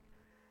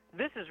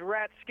This is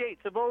Rat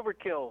Skates of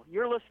Overkill.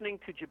 You're listening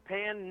to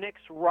Japan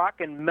Nick's Rock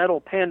and Metal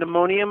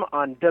Pandemonium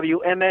on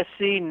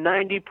WMSC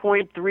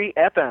 90.3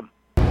 FM.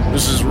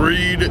 This is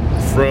Reed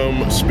from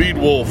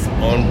Speedwolf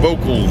on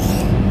vocals.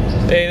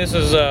 Hey, this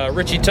is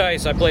Richie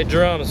Tice. I play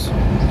drums.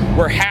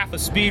 We're half a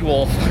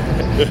Speedwolf.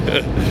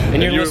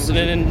 and you're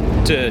listening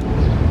to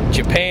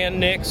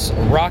Japan Nick's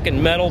Rock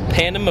and Metal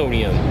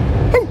Pandemonium.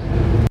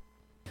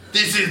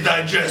 This is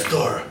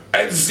Digestor.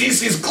 And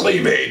this is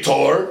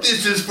Claymator.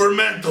 This is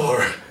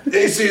Fermentor.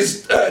 This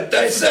is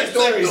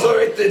Dissector.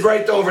 He's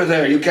right over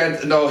there. You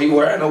can't. No, he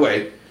ran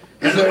away.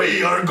 And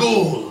we are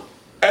Ghoul.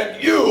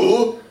 And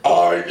you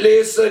are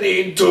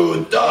listening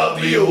to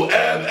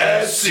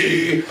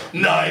WMSC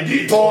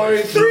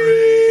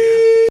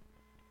 90.3.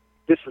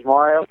 This is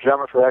Mario,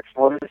 drummer for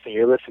Ex-Mortis, and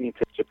you're listening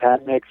to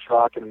Japan Nick's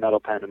Rock and Metal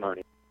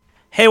Pandemonium.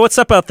 Hey, what's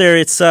up out there?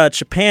 It's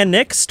Japan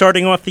Nick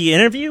starting off the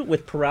interview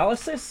with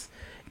Paralysis.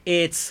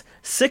 It's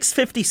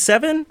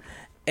 6:57,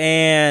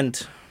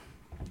 and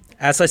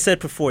as I said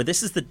before,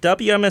 this is the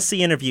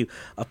WMSC interview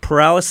of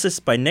Paralysis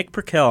by Nick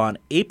Perkel on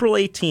April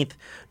 18th,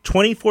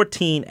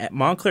 2014 at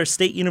Montclair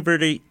State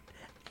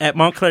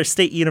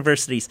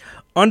University's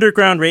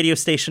underground radio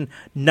station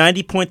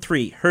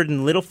 90.3, heard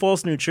in Little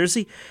Falls, New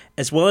Jersey,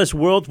 as well as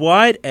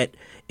worldwide at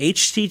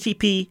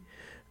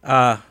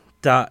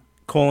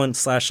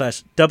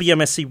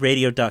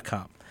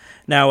http://wmscradio.com.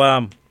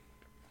 Now,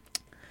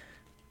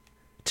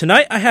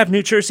 tonight I have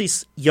New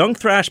Jersey's young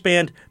thrash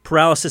band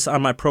Paralysis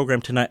on my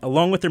program tonight,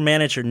 along with their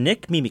manager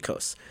Nick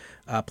Mimikos.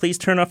 Please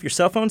turn off your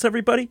cell phones,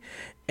 everybody.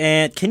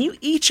 And can you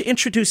each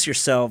introduce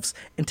yourselves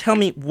and tell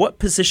me what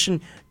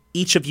position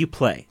each of you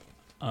play?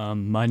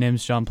 My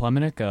name's John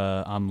Plemenick.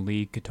 I'm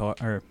lead guitar,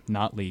 or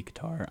not lead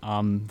guitar.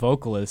 I'm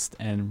vocalist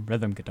and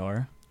rhythm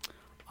guitar.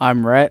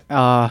 I'm Rhett.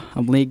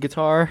 I'm lead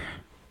guitar.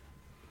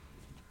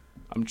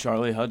 I'm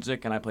Charlie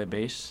Hudzik, and I play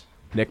bass.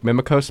 Nick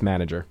Mimikos,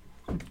 manager.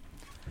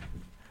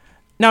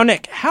 Now,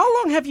 Nick, how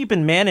long have you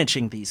been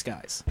managing these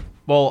guys?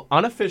 Well,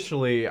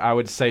 unofficially, I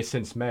would say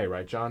since May,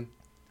 right, John?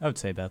 I would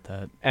say about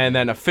that. And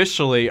then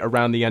officially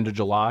around the end of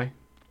July?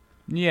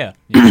 Yeah.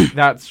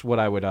 That's what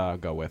I would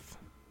go with.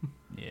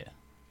 Yeah.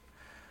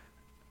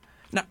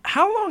 Now,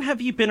 how long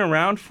have you been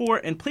around for?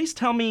 And please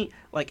tell me,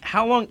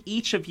 how long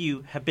each of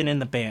you have been in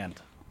the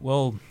band?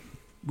 Well,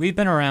 we've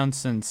been around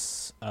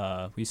since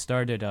we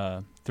started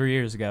 3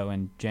 years ago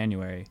in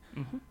January.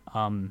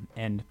 Mm-hmm.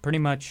 And pretty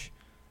much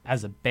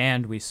as a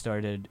band, we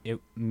started,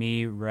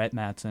 me, Rhett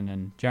Mattson,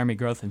 and Jeremy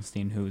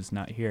Grothenstein, who is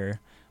not here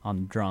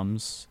on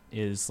drums,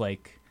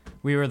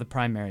 we were the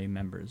primary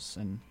members.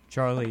 And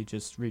Charlie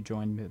just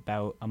rejoined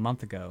about a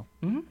month ago.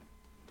 Mm-hmm.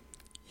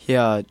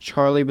 Yeah,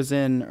 Charlie was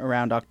in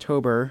around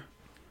October,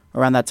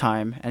 around that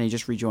time, and he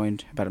just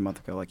rejoined about a month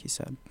ago, like he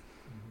said.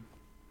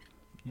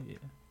 Mm-hmm. Yeah.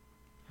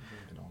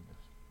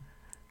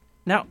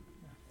 Now,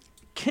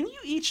 can you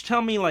each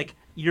tell me,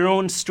 your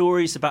own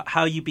stories about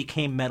how you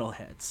became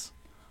metalheads?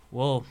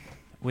 Well,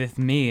 with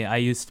me, I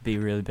used to be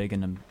really big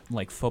into,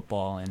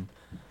 football, and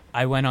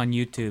I went on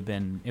YouTube,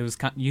 and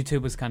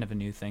YouTube was kind of a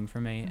new thing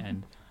for me,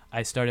 and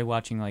I started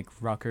watching,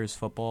 Rutgers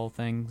football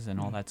things and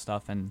all that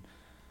stuff, and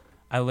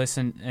I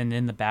listened, and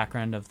in the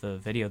background of the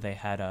video, they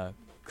had a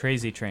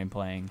Crazy Train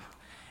playing,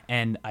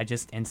 and I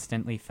just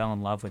instantly fell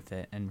in love with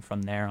it, and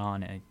from there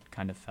on, I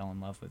kind of fell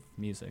in love with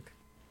music.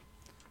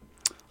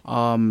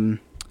 I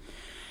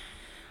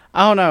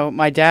don't know.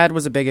 My dad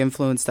was a big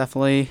influence,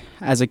 definitely,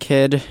 as a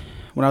kid.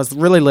 When I was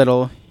really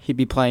little, he'd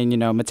be playing,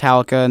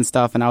 Metallica and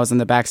stuff, and I was in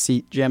the back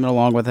seat jamming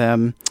along with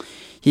him.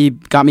 He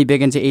got me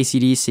big into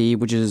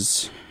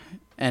AC/DC,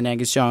 and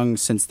Angus Young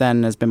since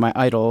then has been my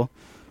idol,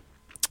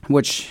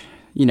 which,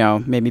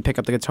 made me pick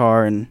up the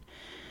guitar, and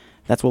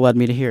that's what led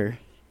me to here.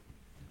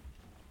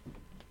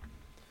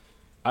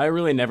 I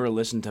really never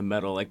listened to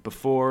metal.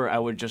 Before, I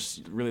would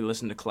just really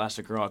listen to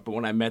classic rock, but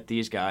when I met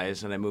these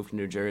guys and I moved to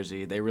New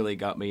Jersey, they really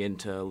got me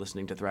into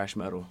listening to thrash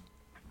metal.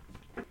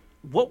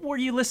 What were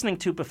you listening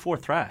to before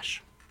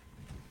thrash?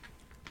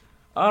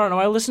 I don't know.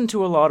 I listened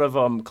to a lot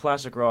of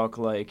classic rock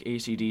like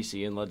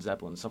AC/DC and Led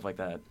Zeppelin, stuff like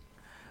that.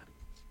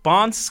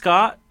 Bon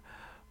Scott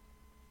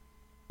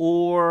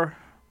or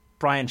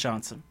Brian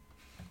Johnson?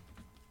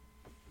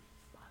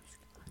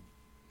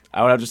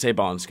 I would have to say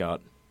Bon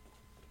Scott.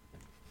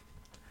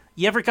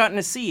 You ever gotten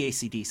to see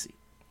AC/DC?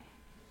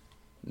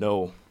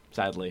 No,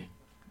 sadly.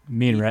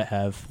 Me and Rhett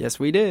have. Yes,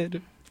 we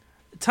did.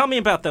 Tell me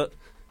about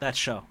that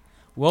show.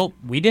 Well,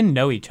 we didn't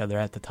know each other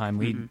at the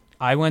time.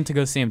 I went to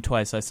go see him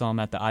twice. I saw him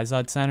at the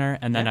Izod Center,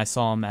 and then I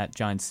saw him at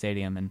Giants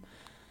Stadium. And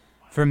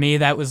for me,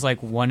 that was I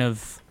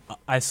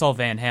saw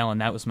Van Halen.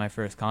 That was my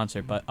first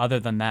concert. But other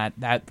than that,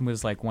 that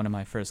was one of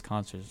my first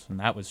concerts, and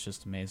that was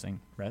just amazing.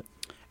 Rhett?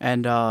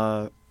 And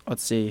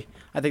let's see.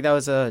 I think that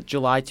was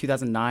July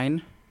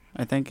 2009.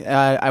 I think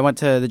I went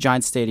to the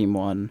Giants Stadium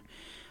one.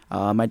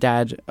 My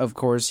dad, of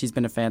course, he's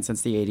been a fan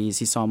since the 80s.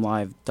 He saw him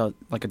live a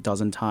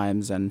dozen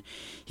times, and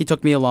he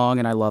took me along,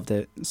 and I loved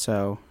it.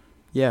 So,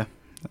 yeah,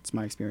 that's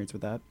my experience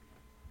with that.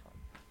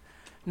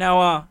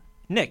 Now,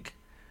 Nick,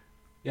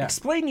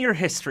 explain your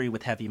history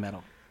with heavy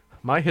metal.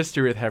 My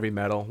history with heavy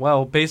metal.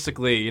 Well,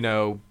 basically,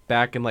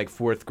 back in like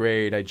 4th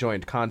grade, I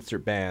joined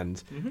concert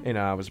band, and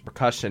I was a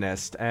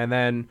percussionist. And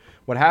then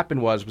what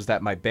happened was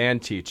that my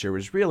band teacher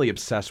was really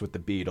obsessed with the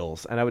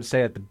Beatles, and I would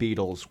say that the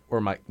Beatles were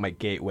my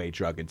gateway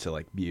drug into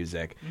like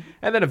music.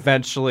 And then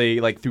eventually,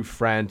 like through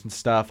friends and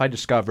stuff, I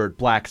discovered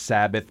Black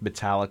Sabbath,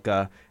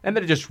 Metallica, and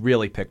then it just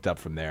really picked up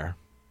from there.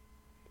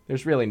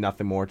 There's really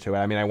nothing more to it.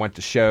 I mean, I went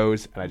to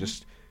shows, and I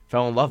just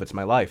fell in love. It's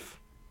my life.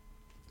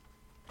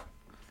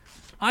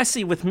 I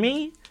see. With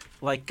me,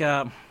 like,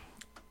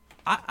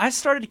 I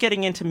started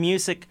getting into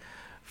music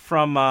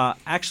from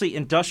actually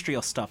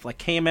industrial stuff, like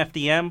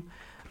KMFDM.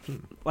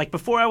 Like,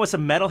 before I was a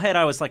metalhead,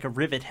 I was like a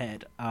rivet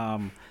head.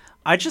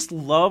 I just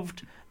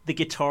loved the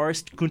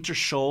guitarist, Gunter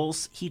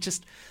Scholz. He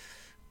just,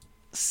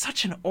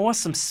 such an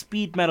awesome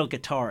speed metal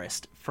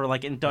guitarist for,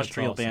 like,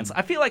 industrial bands.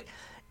 I feel like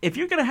if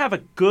you're going to have a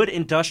good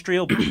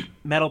industrial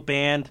metal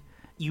band,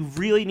 you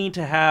really need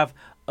to have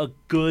a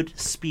good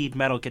speed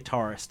metal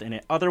guitarist in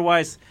it.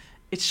 Otherwise,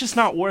 it's just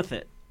not worth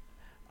it.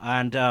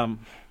 And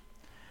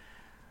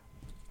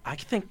I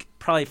think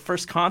probably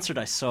first concert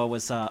I saw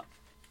was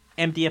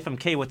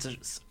MDFMK, which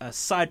is a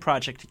side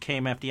project to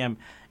KMFDM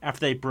after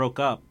they broke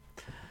up.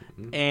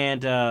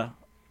 And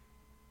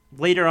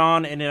later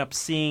on ended up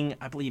seeing,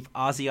 I believe,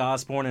 Ozzy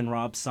Osbourne and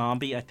Rob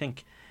Zombie, I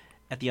think,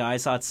 at the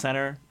Izod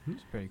Center.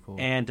 That's pretty cool.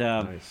 And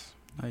nice.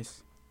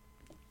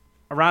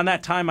 Around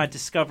that time, I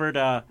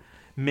discovered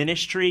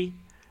Ministry,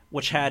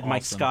 which had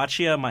Mike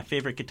Scaccia, my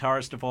favorite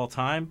guitarist of all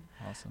time.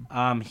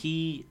 Awesome.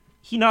 He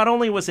not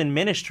only was in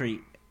Ministry,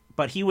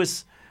 but he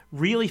was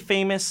really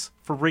famous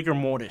for Rigor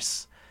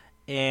Mortis,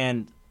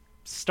 and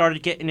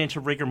started getting into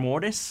Rigor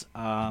Mortis.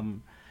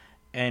 And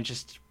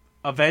just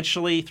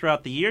eventually,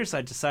 throughout the years,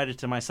 I decided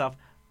to myself,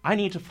 I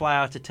need to fly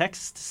out to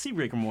Texas to see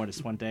Rigor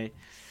Mortis one day.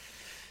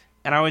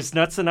 And I was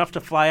nuts enough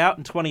to fly out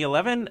in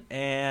 2011,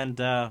 and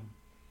it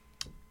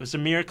was a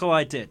miracle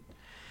I did.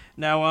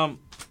 Now,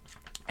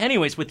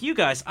 anyways, with you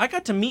guys, I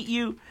got to meet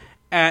you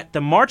at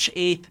the March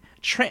 8th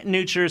Trenton,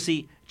 New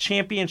Jersey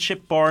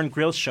Championship Bar and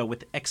Grill show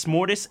with Ex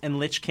Mortis and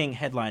Lich King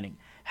headlining.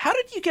 How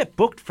did you get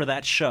booked for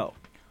that show?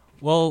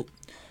 Well,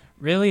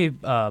 really,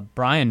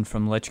 Brian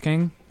from Lich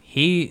King,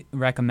 he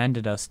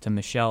recommended us to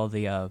Michelle,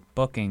 the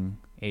booking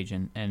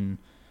agent, and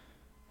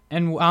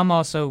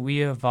we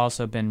have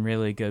also been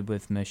really good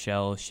with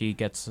Michelle. She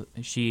gets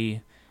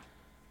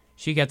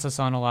us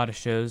on a lot of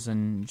shows,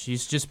 and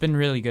she's just been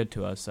really good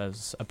to us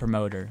as a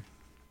promoter.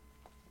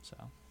 So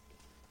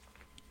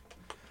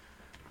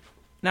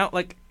now,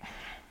 like,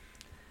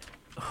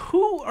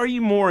 who are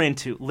you more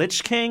into,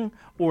 Lich King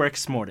or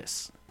Ex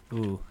Mortis?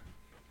 Ooh,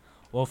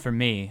 well, for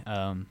me,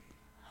 I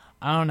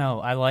don't know.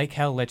 I like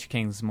how Lich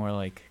King's more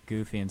like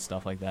goofy and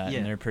stuff like that,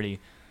 and they're pretty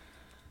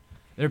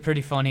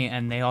funny,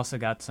 and they also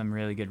got some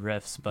really good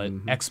riffs. But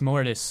Ex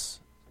Mortis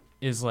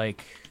is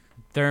like,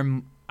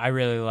 I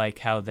really like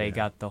how they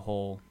got the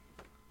whole,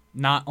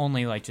 not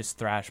only like just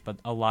thrash, but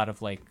a lot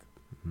of like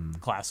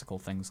classical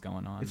things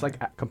going on. It's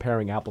like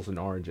comparing apples and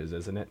oranges,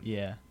 isn't it?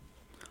 Yeah.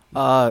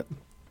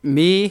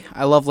 Me,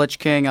 I love Lich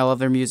King. I love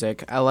their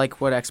music. I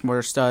like what Ex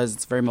Mortis does.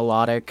 It's very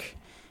melodic.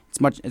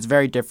 It's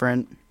very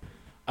different.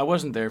 I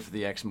wasn't there for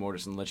the Ex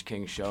Mortis and Lich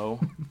King show,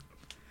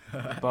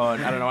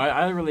 but I don't know.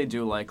 I really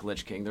do like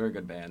Lich King. They're a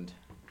good band.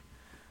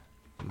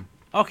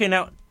 Okay,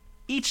 now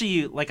each of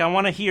you, like, I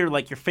want to hear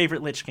like your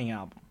favorite Lich King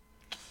album.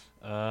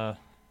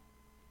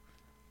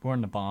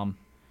 Born to Bomb.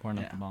 Born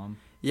of the Bomb.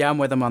 Yeah, I'm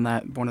with them on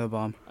that. Born of the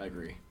Bomb. I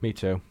agree. Me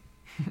too.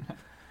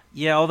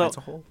 Yeah,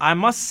 although I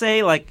must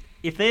say, like,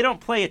 if they don't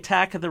play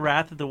Attack of the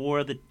Wrath of the War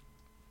of the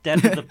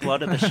Death of the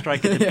Blood of the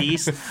Strike of the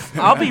Beast,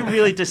 I'll be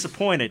really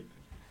disappointed.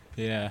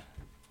 Yeah.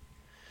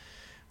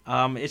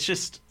 It's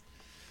just,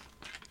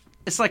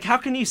 it's like, how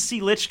can you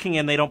see Lich King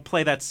and they don't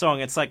play that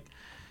song? It's like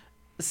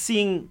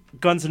seeing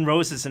Guns N'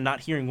 Roses and not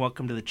hearing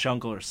Welcome to the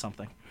Jungle or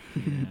something.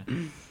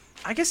 Yeah.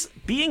 I guess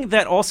being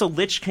that also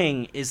Lich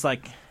King is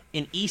like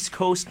an East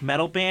Coast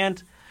metal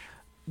band,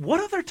 what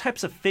other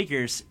types of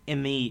figures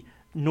in the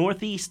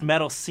Northeast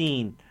metal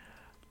scene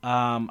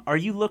are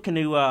you looking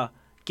to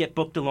get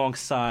booked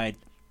alongside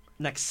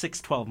next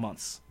 6-12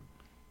 months?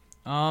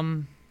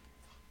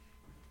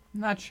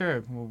 Not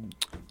sure.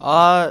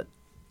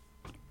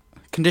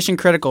 Condition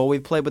Critical.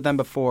 We've played with them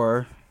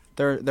before.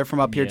 They're from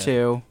up here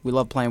too. We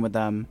love playing with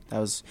them.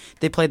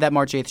 They played that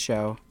March 8th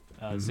show.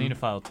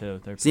 Xenophile too.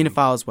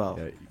 Xenophile as well.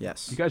 Yeah.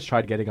 Yes. You guys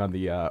tried getting on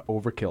the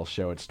Overkill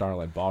show at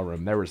Starlight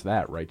Ballroom. There was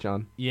that, right,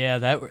 John? Yeah,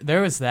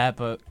 there was that,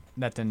 but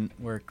that didn't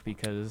work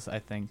because I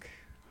think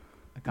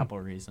a couple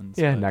of reasons.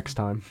 Yeah, next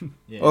time.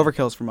 Yeah.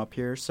 Overkill's from up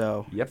here,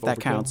 so that Overkill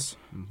counts.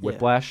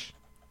 Whiplash.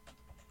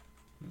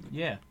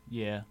 Yeah.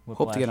 Whiplash.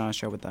 Hope to get on a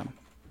show with them.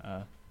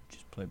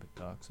 Just play with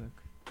Toxic.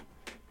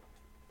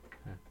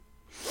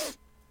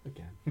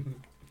 Again.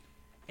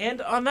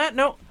 And on that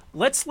note,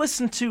 let's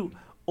listen to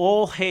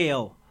All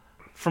Hail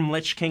from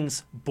Lich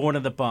King's Born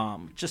of the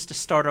Bomb, just to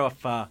start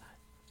off the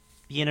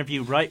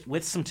interview right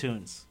with some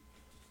tunes.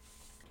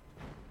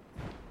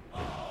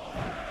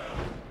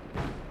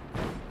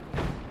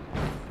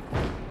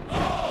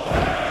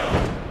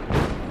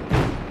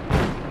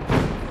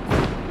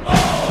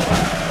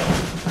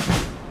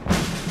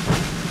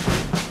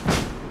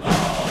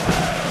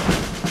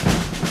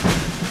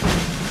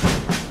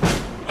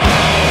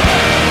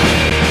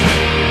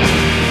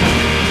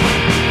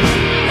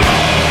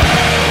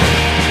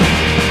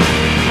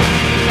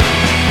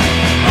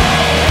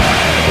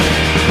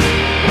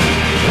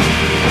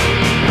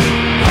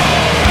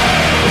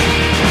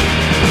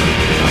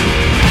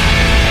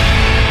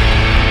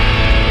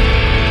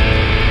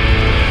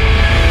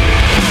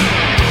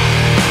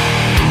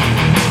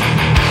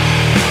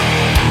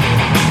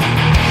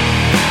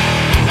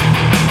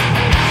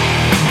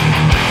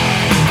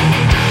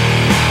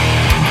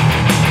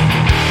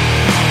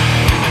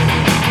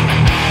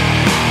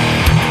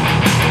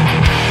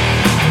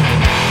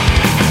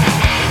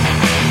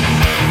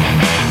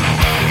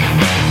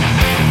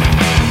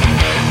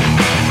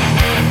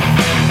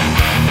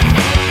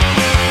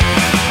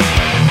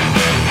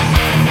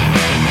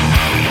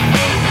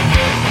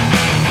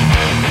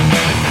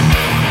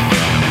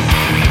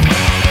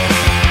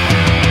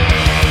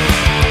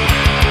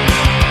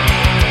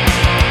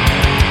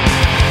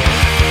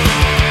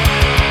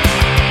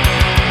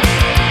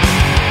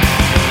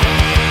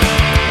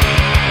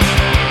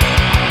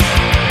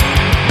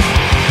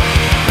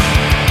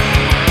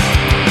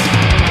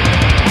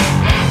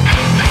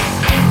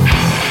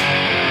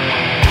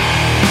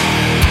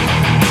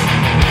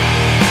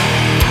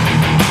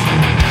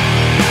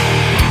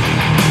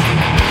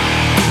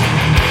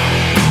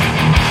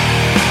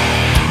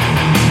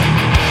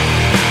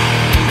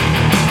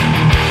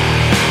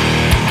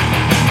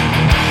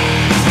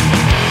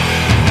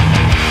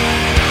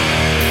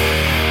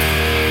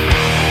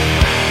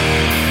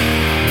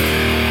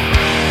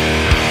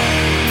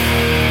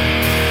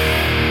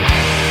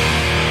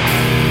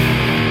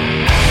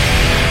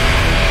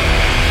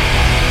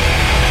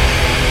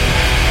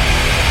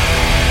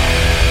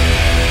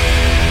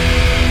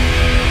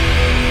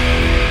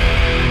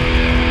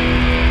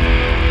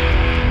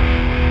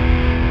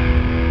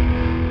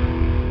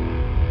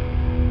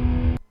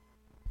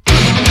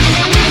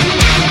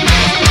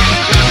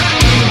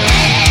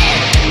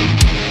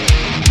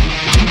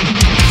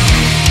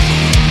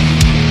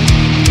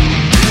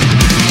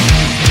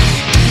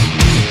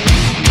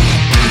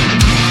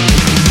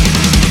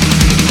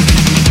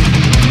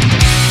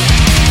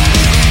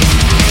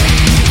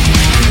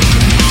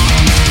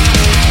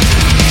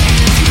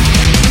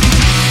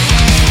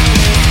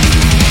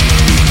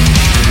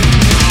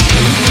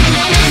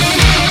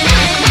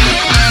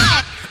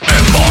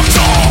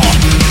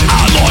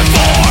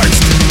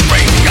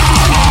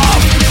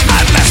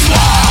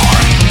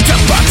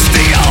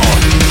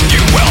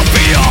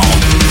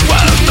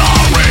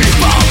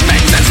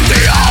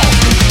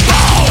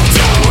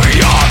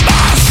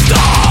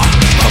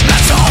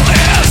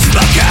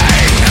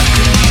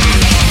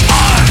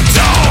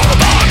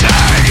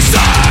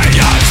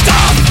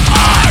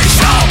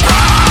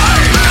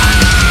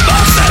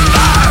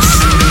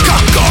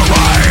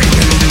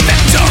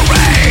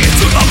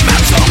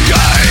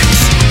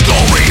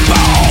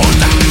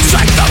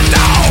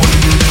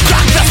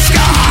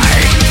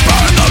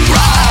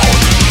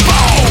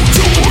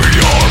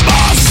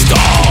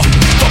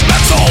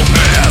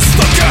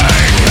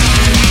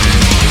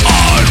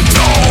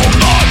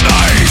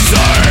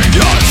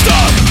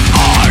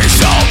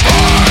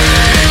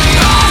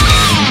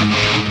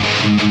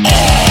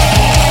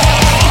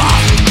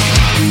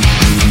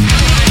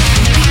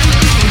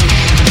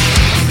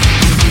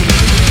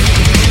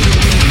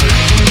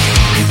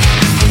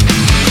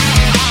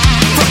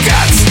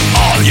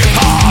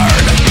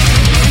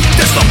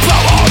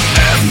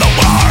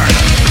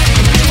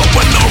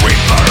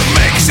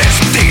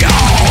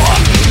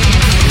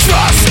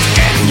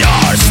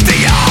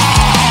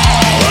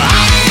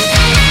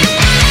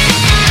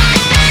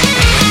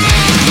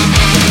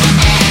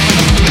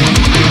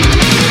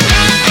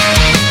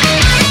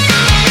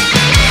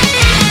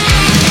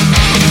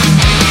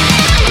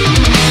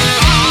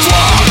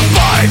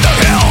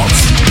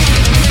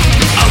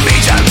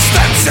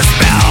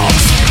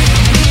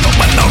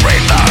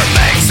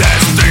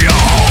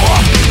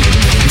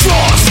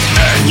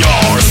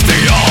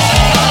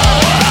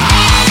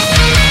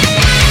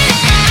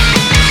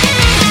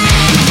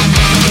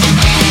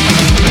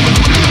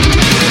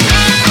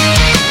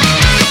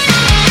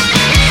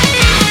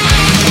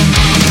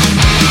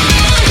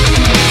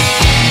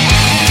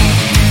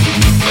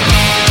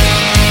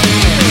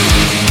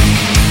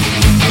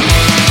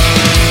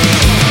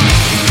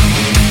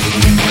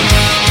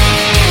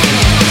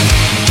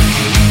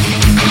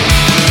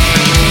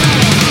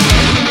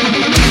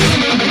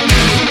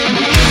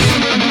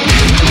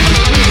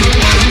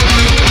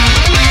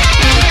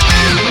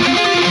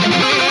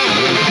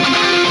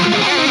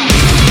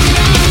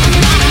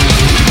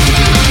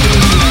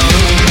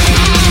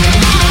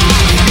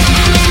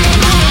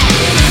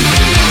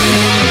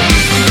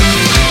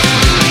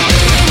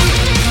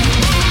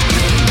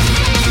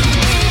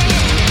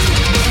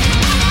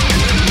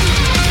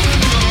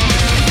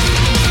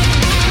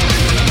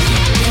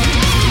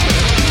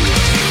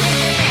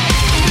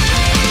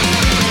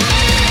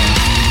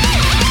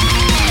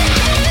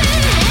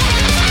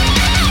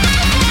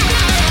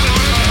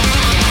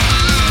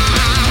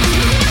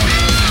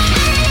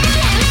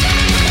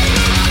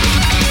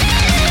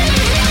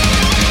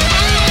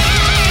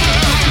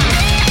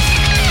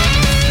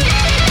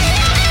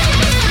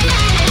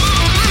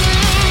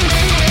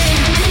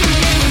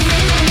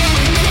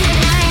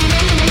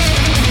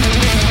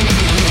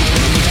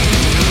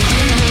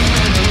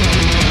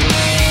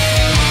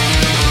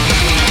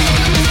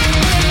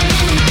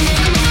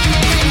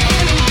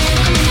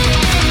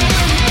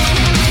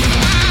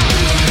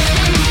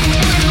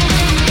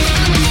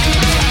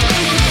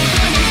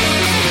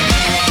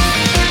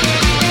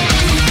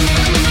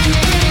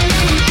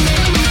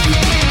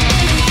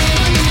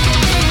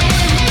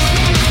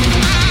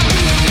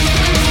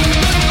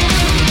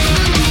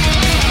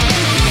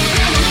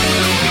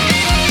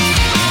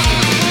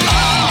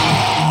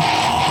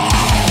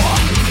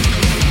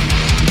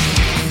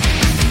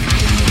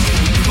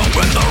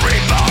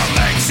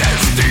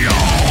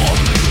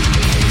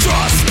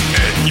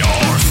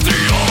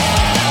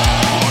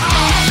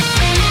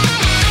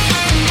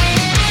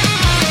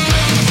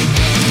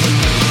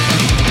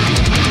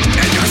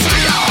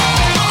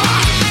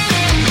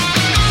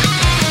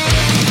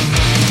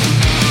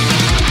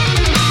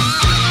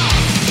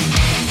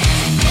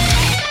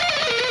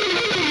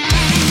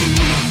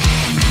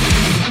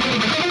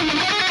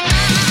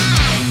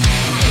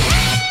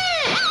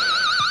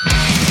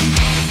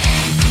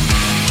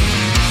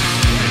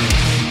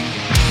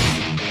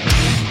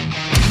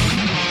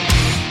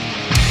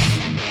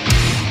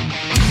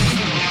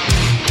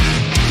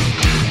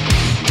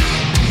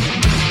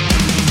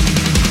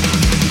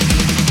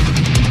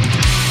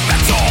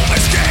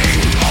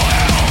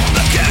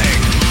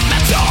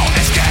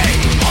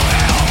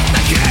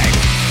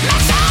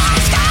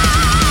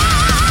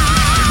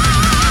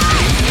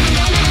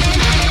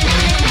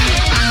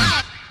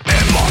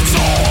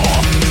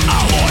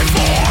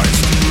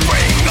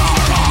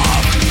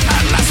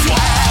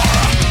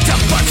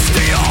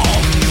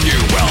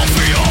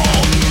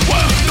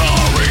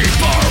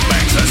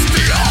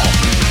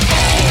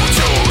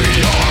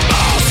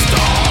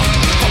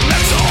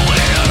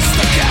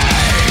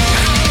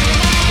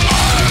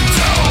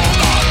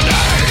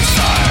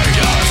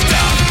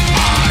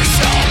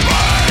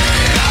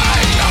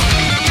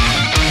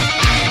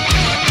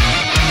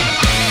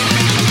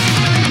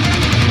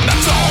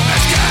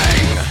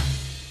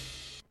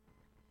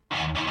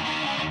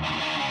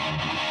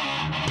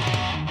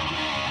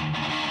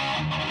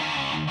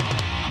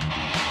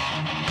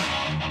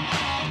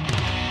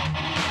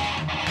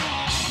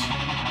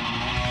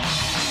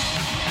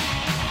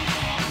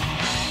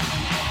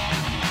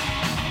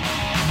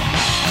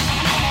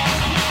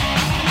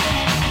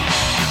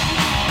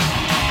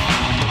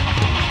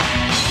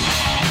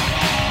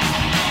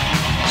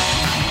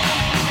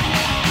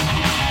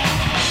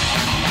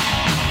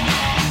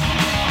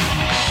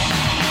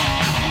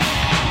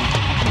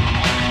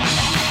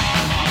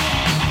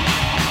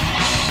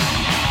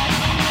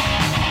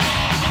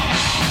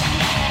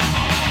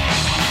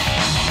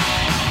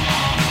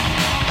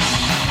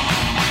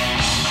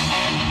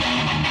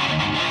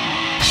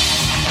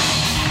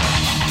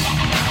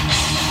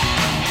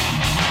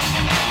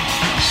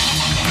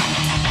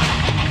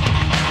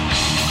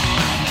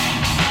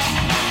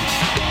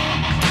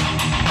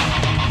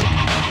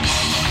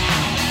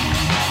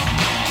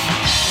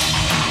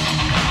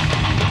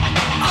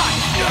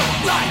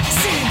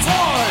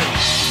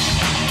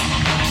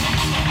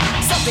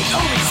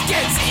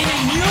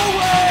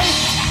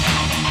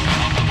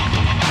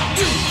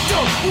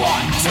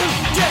 got to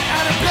get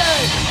out of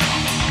bed,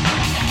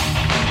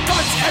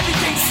 'cause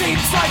everything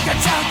seems like a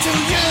town to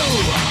you.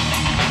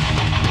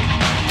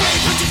 They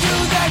put you do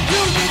that,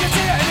 you need to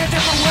see it in a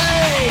different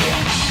way,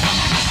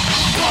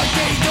 but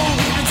they don't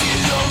even see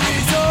the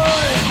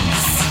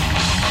reasons.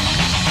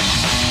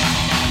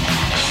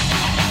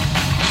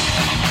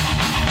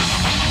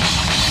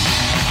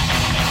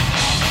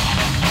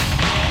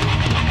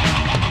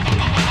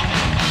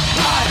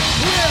 Life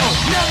will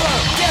never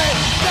get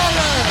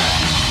better,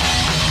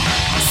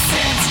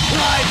 since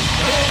life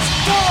is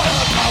the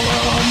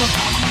problem.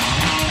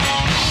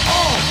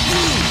 All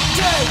you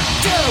can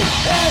do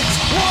is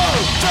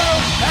walk through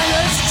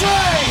endless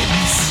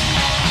dreams.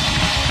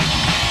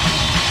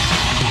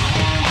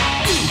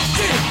 You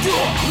think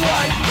your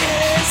life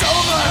is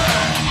over,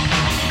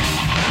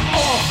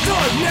 all the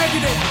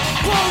negative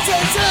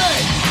closes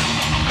in,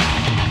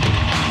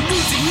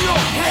 losing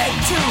your head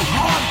to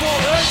harmful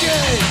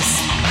urges,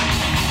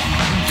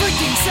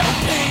 thinking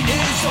self-pain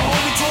is the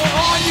only toll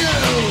on you.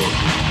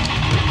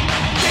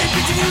 They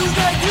think to you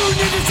that you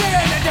need to stay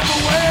in a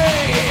different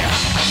way,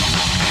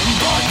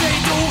 but they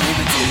don't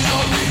even see the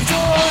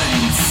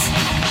reasons.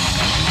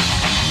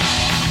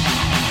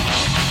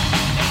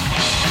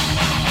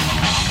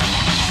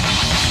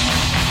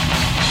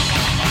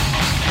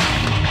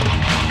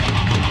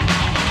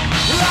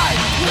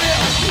 Life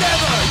will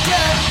never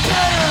get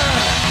better,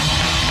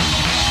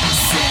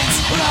 since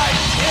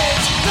life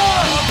is the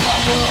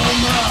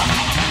problem.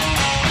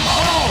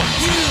 All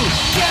you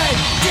can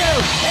do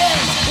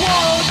is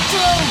walk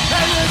through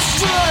endless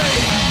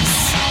dreams.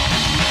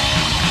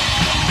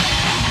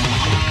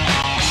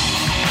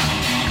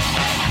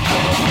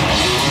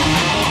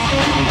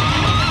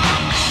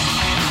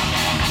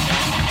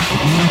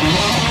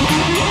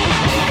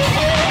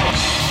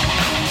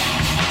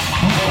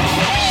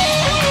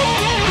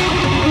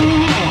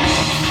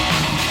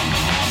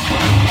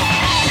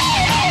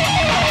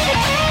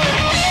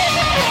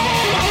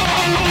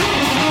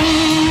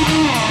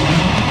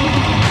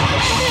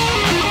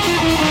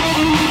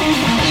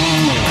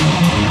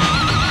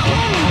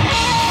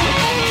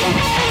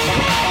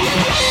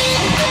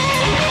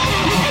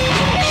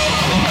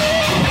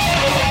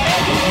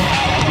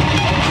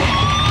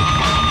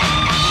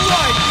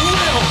 Life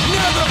will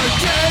never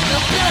get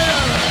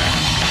better,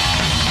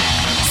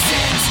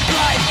 since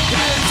life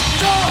is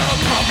the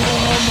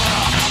problem.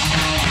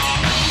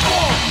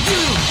 All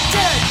you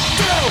can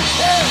do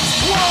is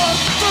walk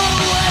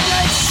through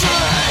endless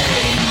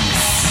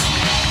dreams.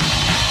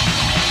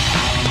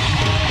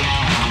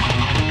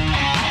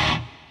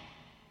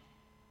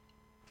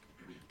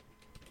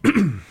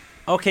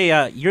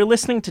 Okay, you're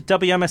listening to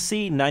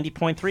WMSC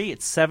 90.3.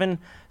 It's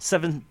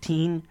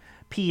 7:17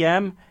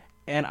 p.m.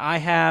 and I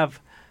have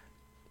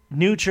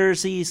New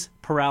Jersey's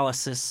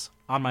Paralysis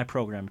on my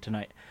program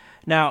tonight.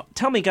 Now,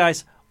 tell me,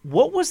 guys,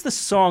 what was the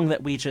song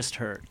that we just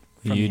heard?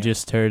 From You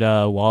just heard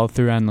Wall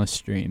Through Endless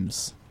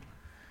Dreams.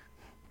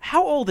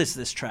 How old is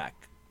this track?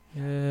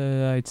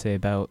 I'd say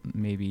about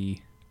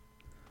maybe...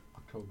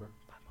 October.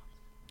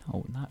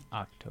 Oh, not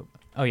October.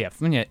 Oh, yeah,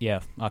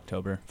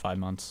 October, 5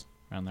 months,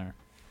 around there.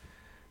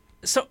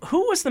 So,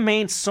 who was the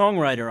main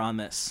songwriter on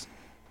this?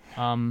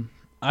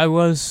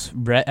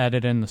 Rhett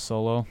added in the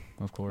solo,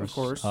 of course. Of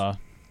course.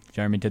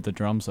 Jeremy did the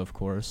drums, of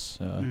course.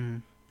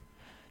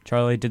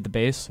 Charlie did the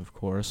bass, of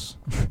course.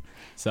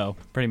 So,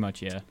 pretty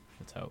much, yeah,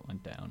 that's how it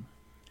went down.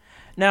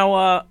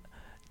 Now,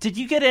 did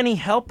you get any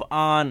help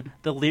on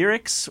the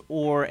lyrics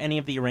or any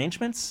of the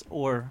arrangements,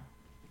 or?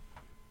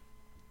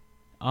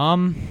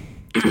 No,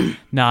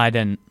 I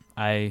didn't.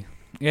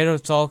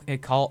 It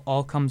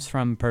all comes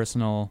from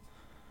personal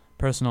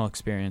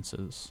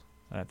experiences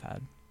that I've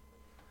had.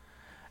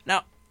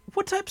 Now,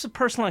 what types of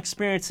personal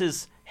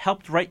experiences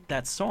helped write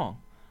that song?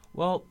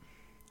 Well,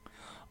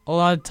 a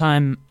lot of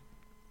time,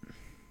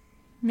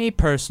 me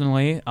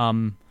personally,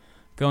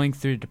 going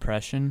through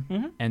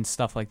depression and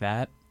stuff like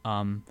that.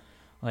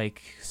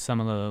 Like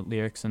some of the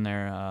lyrics in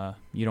there,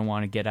 you don't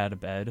want to get out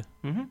of bed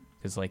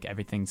because like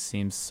everything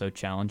seems so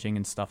challenging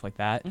and stuff like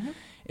that.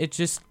 It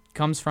just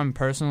comes from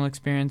personal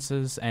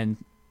experiences, and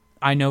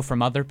I know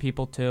from other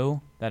people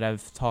too that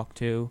I've talked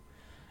to,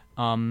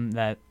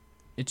 that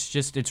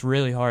it's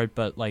really hard.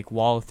 But like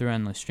Wall Through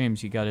Endless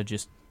Dreams, you got to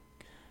just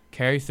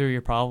carry through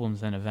your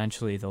problems, and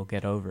eventually they'll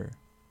get over.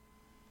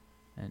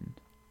 And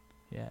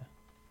yeah.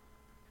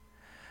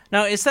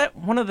 Now, is that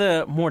one of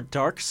the more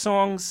dark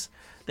songs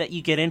that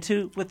you get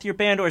into with your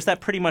band, or is that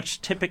pretty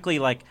much typically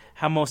like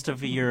how most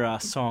of your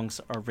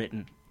songs are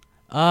written?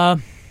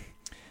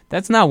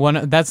 That's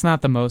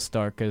not the most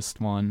darkest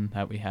one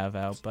that we have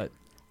out, but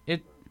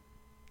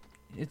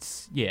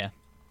it's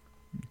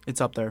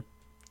It's up there.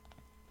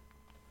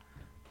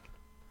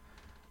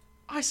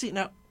 I see.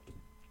 Now,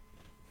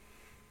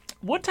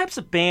 what types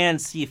of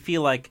bands do you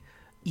feel like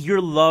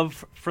your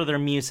love for their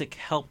music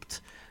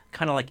helped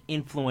kind of like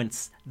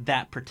influence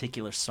that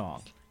particular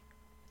song?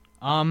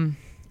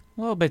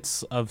 Little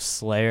bits of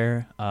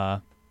Slayer,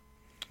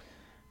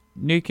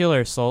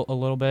 Nuclear Assault a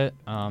little bit,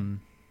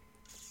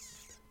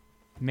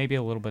 maybe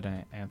a little bit of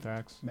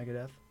Anthrax.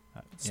 Megadeth.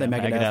 Say yeah,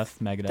 Megadeth.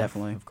 Megadeth,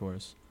 Definitely. of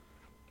course.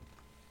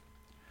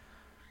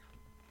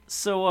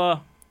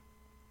 So,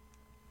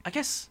 I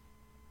guess,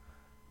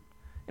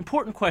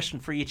 important question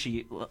for each of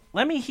you.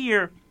 Let me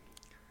hear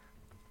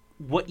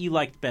what you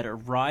liked better,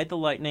 Ride the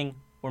Lightning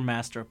or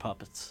Master of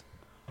Puppets?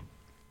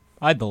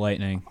 Ride the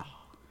Lightning.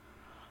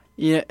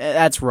 Yeah,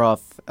 that's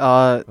rough.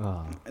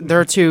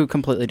 They're two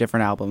completely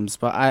different albums,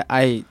 but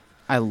I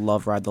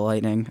love Ride the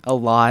Lightning a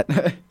lot.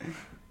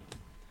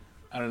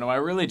 I don't know. I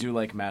really do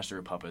like Master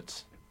of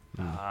Puppets.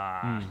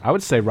 I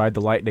would say Ride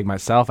the Lightning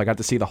myself. I got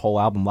to see the whole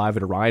album live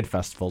at a Ride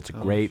Festival. It's a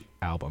great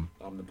album.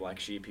 I'm the black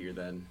sheep here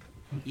then.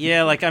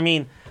 Yeah, like, I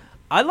mean,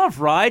 I love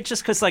Ride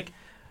just because, like,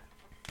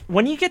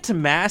 when you get to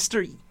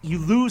Master, you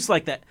lose,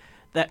 like, that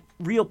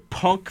real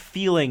punk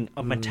feeling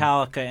of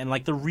Metallica and,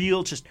 like, the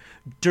real just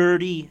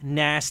dirty,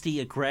 nasty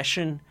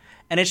aggression.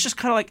 And it's just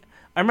kind of like,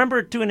 I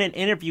remember doing an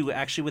interview,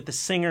 actually, with the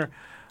singer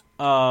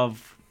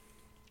of,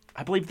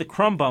 I believe, the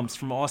Crumb Bumps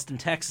from Austin,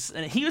 Texas.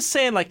 And he was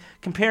saying, like,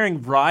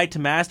 comparing Ride to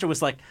Master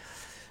was like,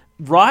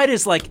 Ride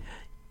is like,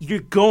 you're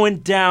going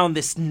down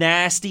this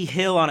nasty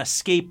hill on a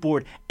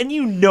skateboard, and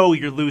you know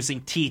you're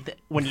losing teeth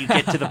when you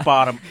get to the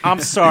bottom.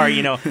 I'm sorry,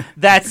 you know,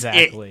 that's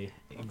it.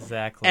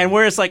 Exactly. And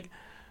whereas, like,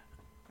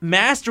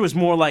 Master was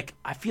more like,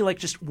 I feel like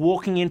just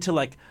walking into,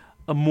 like,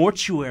 a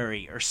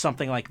mortuary or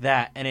something like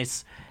that, and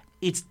it's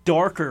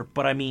darker,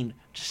 but I mean,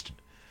 just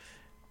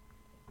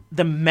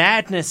the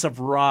madness of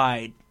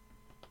Ride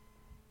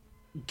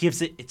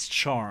gives it its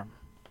charm.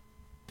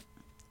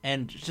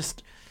 And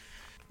just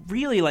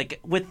really, like,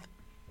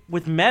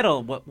 with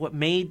metal, what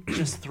made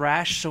just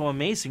thrash so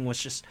amazing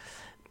was just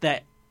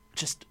that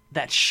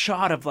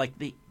shot of, like,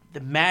 the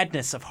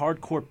madness of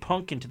hardcore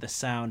punk into the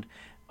sound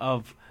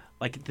of,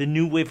 like, the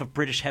new wave of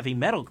British heavy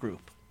metal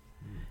group.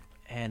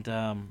 And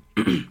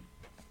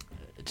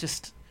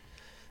just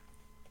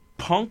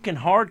punk and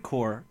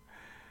hardcore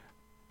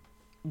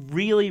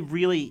really,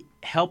 really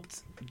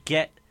helped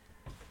get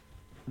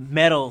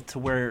metal to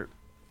where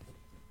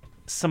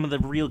some of the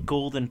real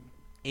golden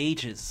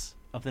ages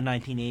of the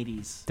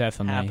 1980s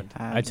Definitely. happened.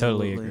 I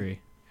totally agree.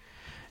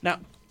 Now,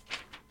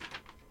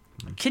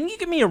 can you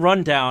give me a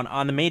rundown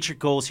on the major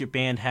goals your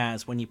band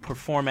has when you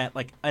perform at,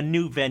 like, a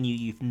new venue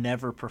you've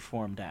never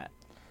performed at?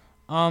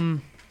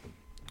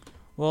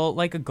 Well,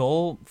 like, a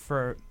goal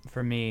for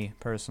me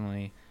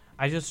personally,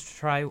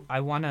 I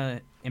want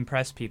to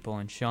impress people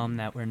and show them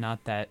that we're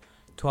not that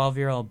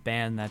 12-year-old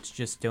band that's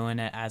just doing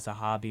it as a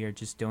hobby or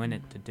just doing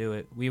it to do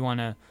it. We want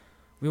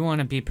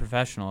to be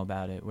professional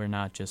about it. We're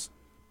not just,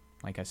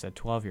 like I said,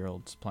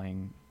 12-year-olds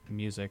playing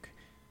music.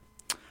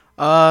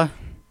 Yeah,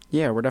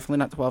 we're definitely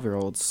not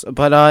 12-year-olds.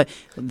 But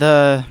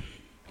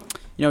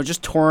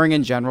just touring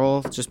in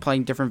general, just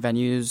playing different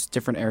venues,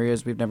 different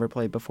areas we've never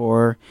played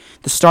before.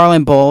 The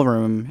Starland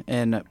Ballroom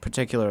in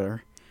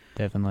particular.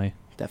 Definitely,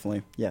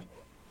 yeah.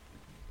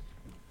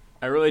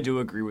 I really do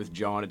agree with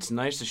John. It's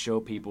nice to show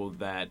people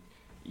that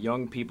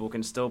young people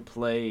can still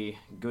play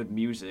good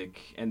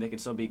music and they can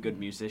still be good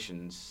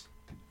musicians.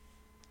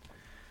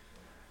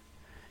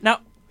 Now,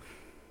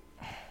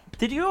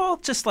 did you all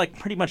just, like,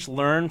 pretty much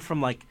learn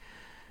from, like,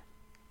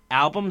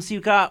 albums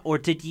you got, or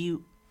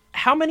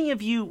how many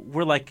of you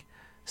were, like,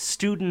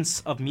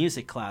 students of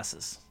music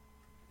classes?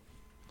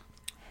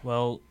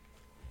 Well,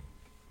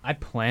 I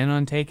plan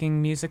on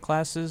taking music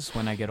classes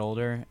when I get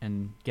older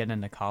and get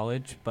into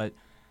college, but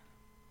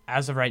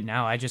as of right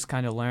now, I just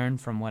kind of learn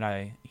from what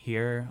I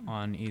hear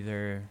on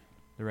either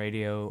the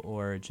radio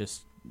or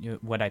just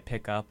what I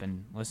pick up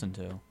and listen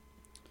to.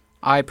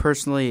 I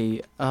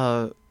personally,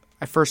 I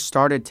first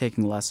started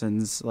taking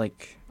lessons,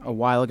 like, a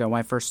while ago when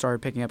I first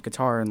started picking up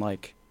guitar in,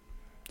 like,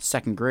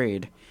 2nd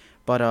grade.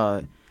 But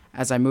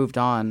as I moved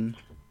on,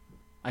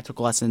 I took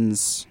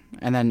lessons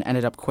and then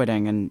ended up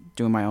quitting and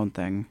doing my own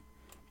thing,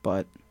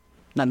 but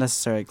not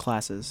necessarily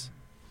classes.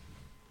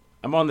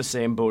 I'm on the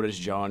same boat as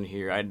John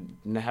here. I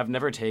have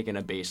never taken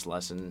a bass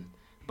lesson,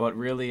 but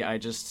really I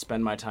just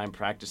spend my time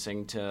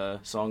practicing to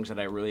songs that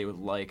I really would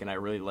like and I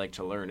really like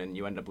to learn, and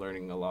you end up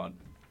learning a lot.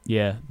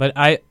 Yeah, but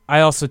I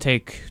also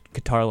take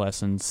guitar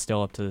lessons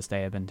still up to this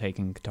day. I've been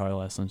taking guitar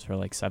lessons for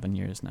like 7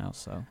 years now,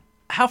 so.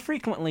 How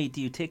frequently do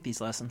you take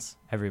these lessons?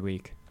 Every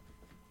week.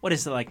 What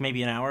is it, like,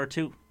 maybe an hour or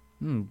two?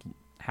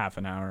 Half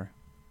an hour.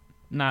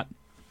 Not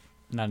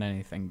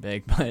anything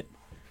big, but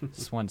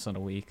just once in a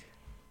week.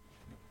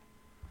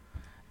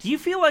 Do you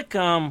feel like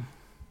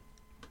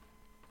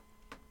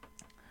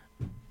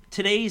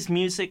today's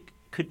music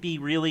could be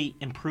really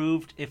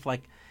improved if,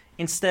 like,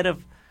 instead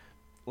of,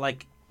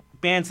 like,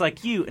 bands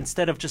like you,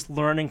 instead of just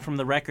learning from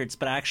the records,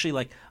 but actually,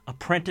 like,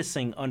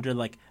 apprenticing under,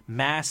 like,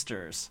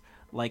 masters,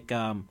 like,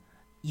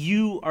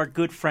 you are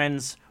good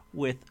friends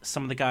with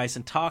some of the guys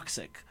in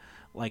Toxic,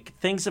 like,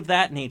 things of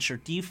that nature.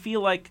 Do you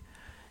feel like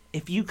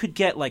if you could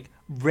get, like,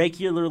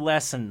 regular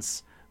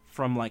lessons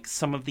from, like,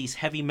 some of these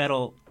heavy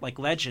metal, like,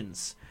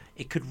 legends,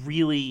 it could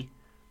really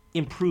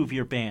improve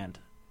your band?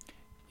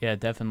 Yeah,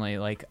 definitely.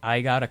 Like, I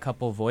got a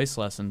couple voice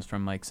lessons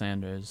from Mike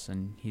Sanders,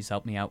 and he's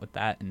helped me out with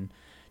that, and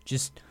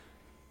just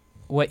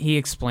what he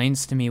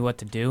explains to me what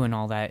to do and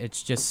all that,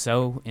 it's just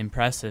so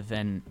impressive.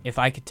 And if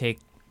I could take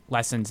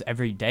lessons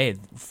every day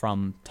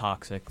from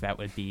Toxic, that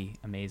would be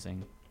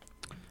amazing.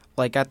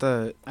 Like at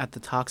the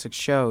Toxic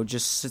show,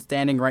 just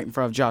standing right in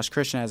front of Josh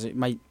Christian,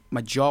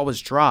 my jaw was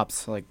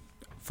dropped like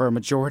for a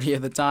majority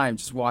of the time,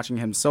 just watching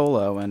him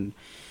solo, and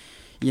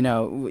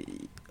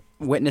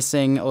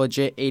witnessing a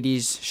legit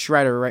 80s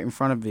shredder right in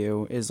front of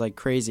you is like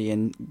crazy,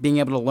 and being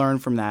able to learn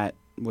from that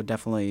would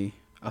definitely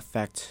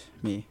affect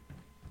me.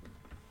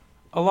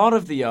 A lot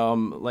of the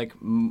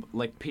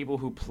like people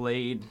who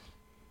played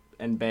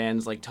in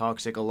bands like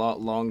Toxic a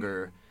lot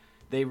longer,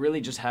 they really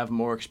just have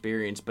more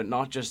experience, but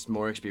not just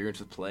more experience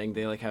with playing.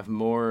 They like have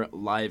more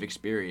live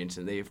experience,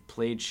 and they've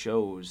played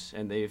shows,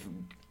 and they've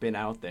been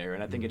out there.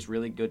 And I think it's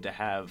really good to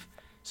have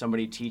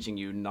somebody teaching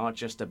you not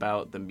just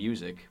about the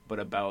music, but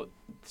about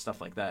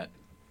stuff like that.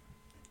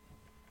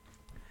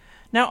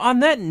 Now, on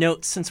that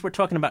note, since we're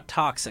talking about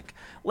Toxic,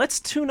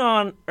 let's turn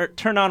on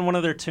one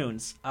of their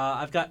tunes.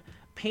 I've got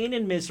Pain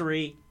and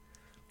Misery,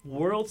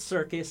 World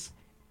Circus,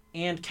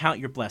 and Count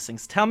Your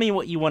Blessings. Tell me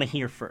what you want to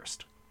hear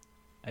first.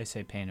 I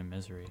say Pain and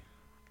Misery.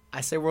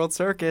 I say World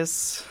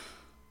Circus.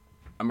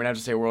 I'm going to have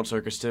to say World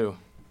Circus, too.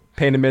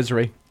 Pain and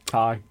Misery.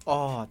 Tie.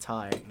 Oh,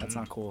 tie. That's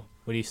not cool.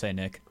 What do you say,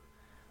 Nick?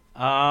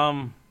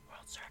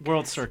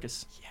 World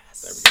Circus.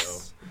 Yes. There we go.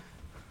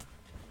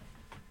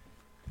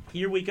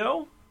 Here we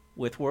go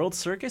with World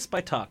Circus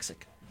by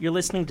Toxic. You're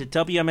listening to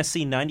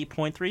WMSC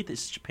 90.3.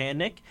 This is Japan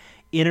Nick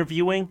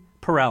interviewing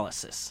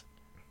Paralysis.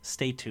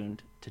 Stay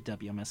tuned to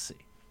WMSC.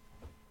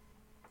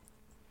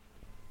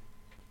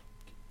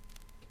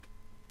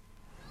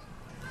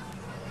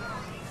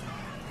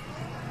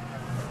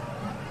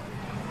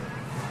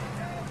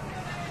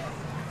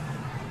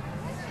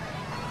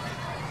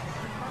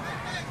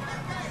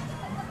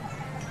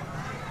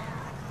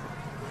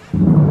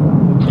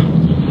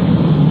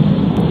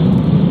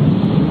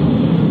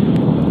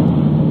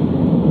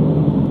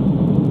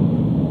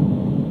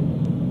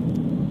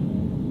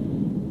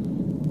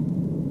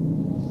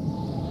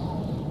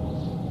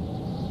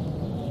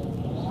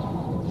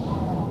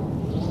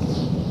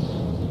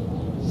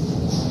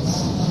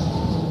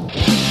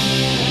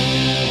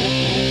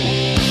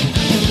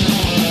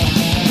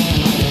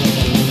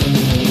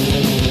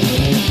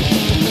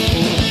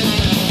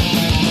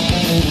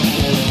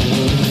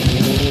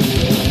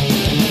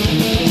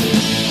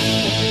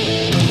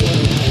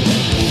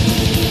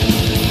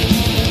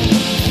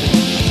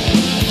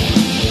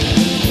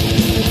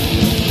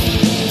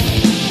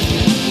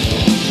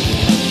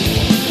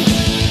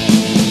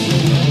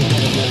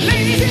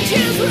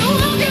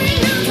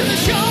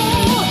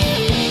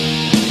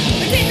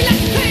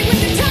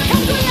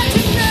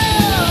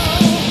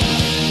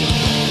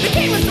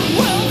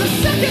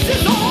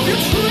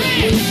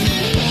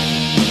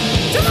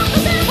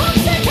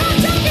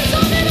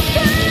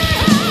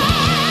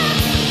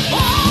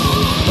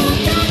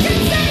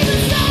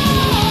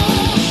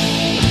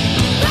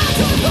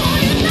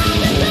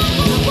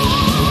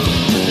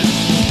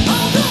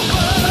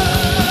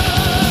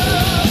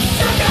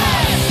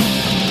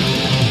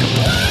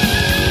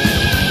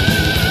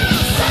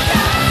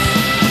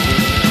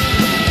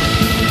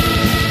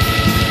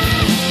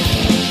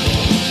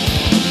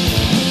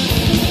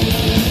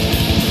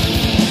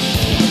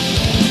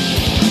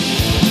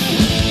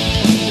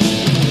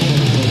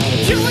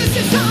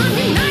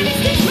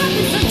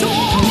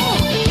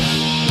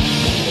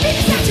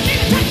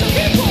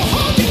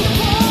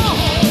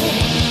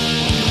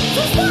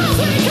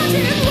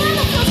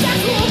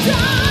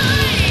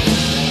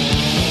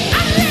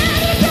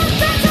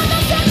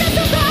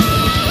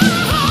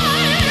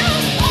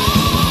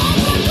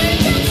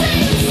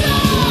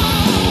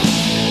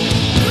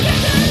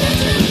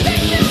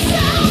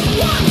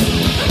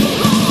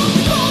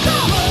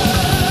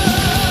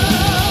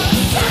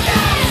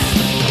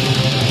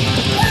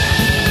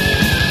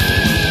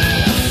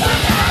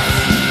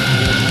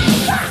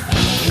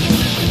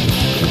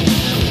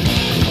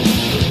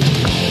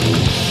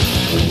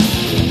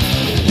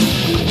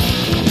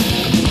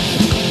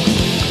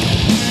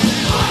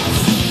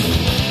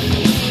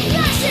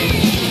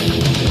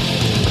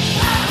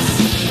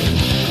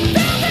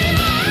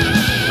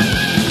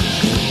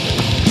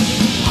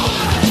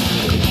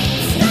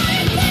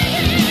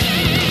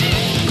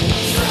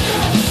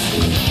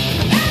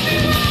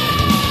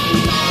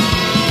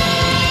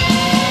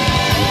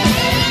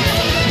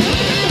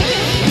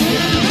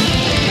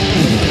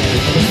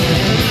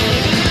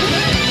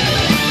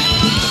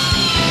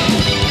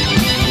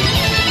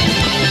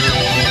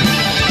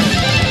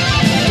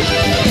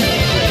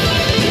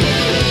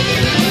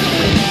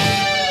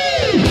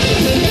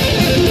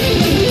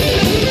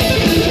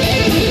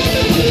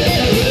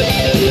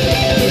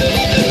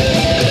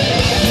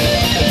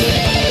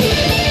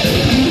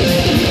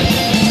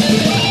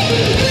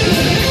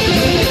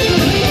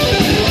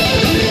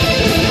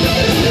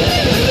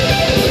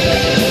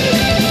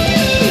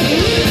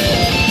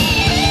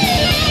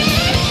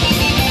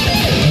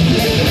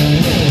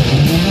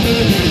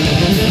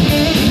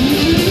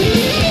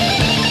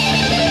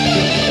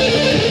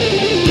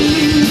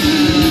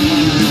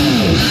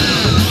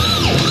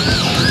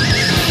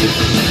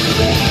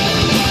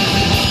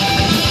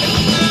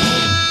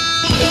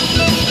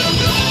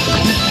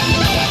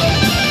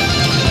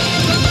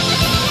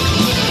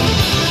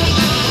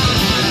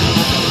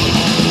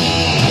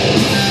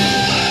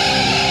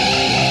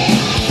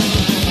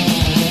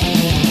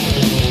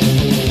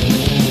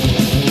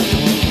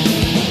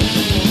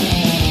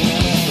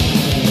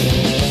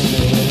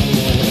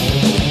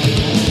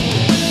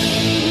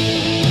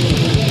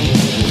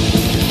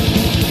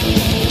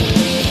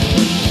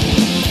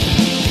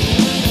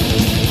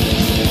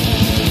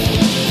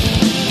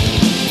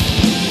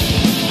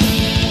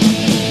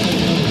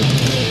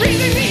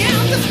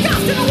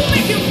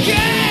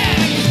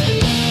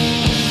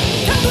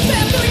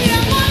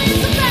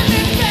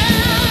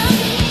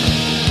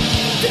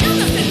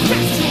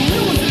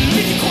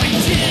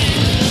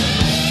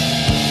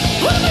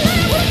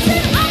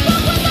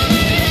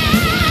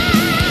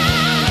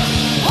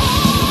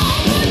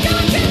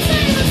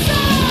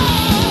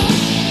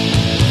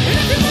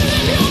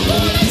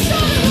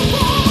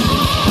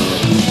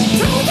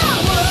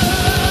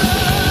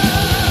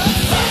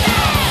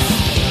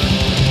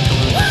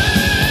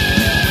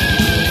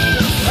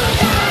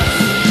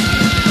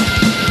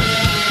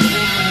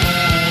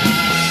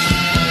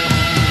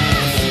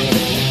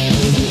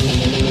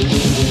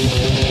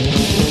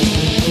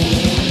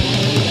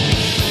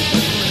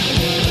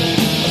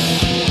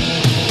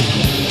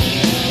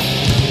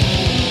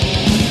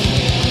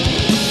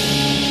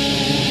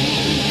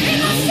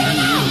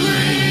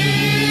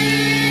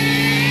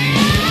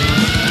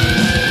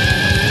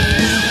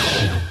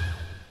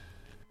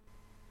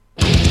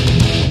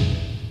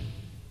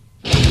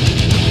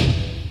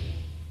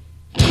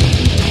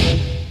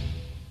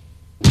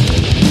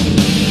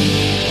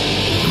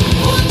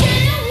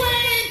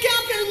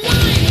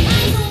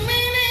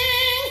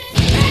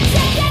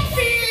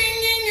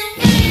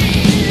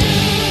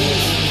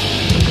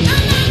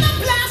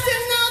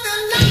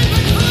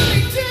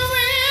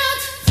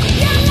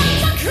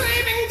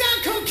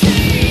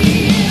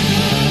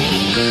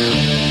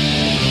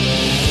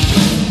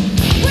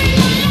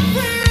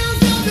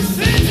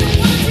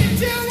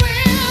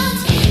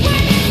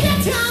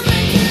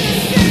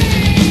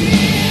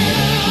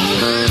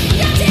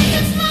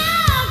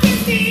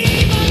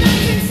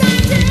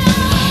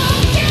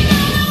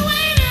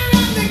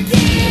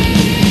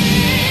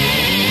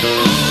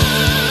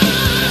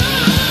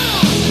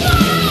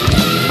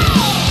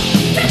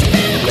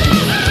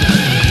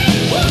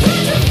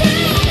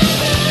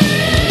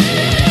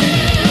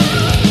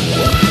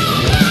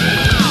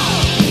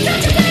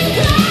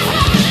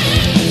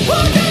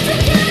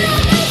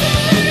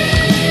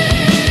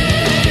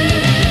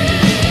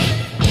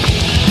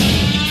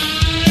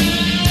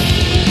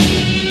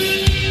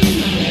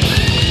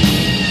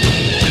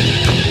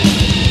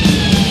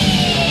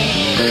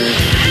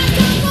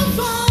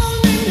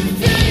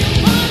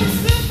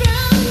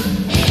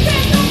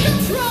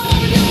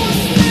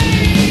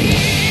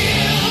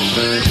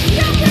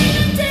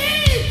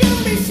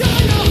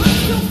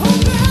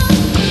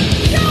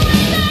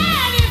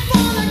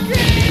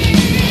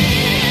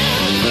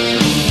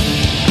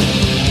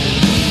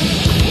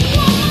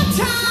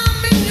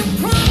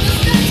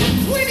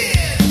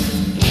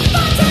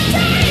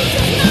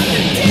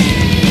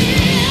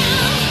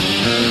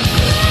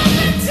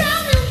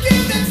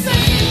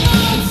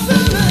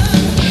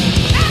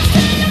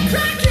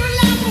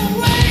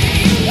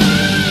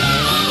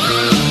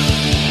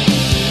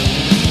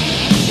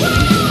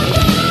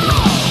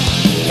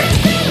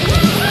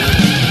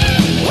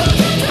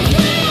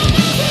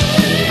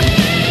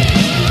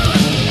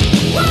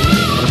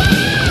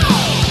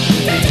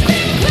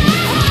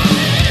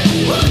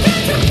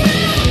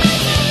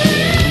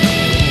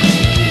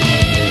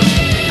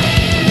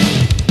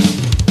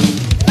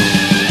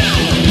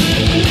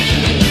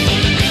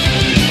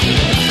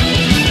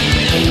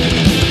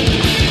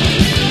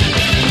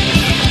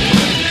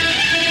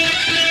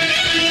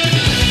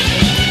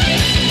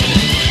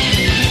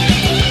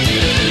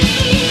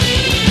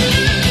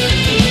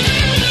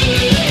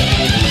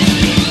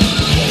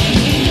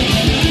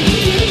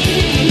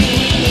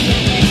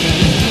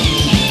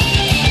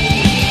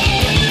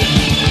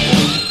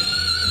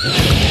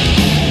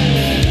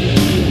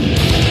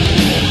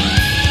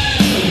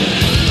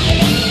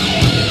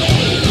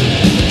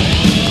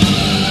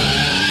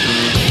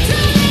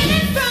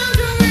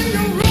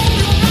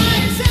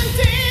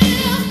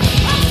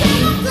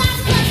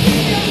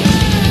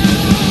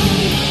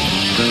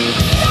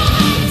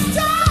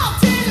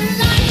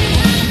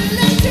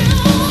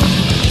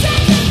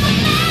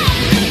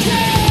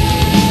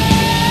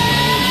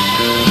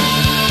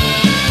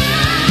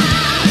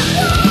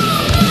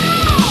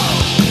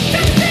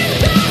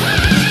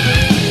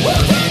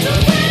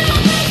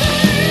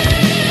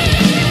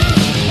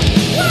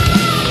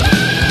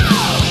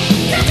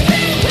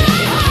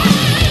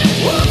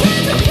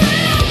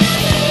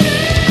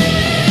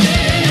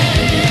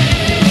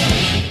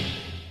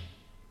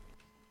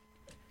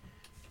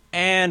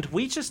 And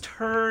we just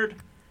heard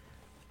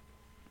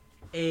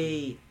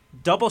a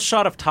double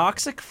shot of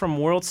Toxic from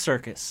World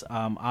Circus.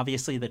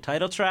 Obviously the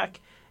title track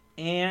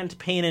and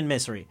Pain and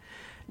Misery.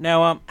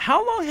 Now,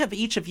 how long have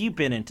each of you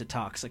been into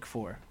Toxic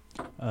for?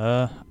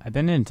 I've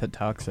been into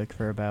Toxic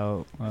for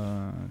about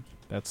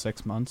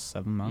 6 months,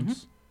 7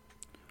 months.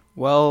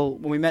 Well,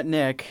 when we met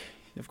Nick,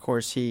 of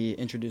course, he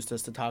introduced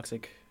us to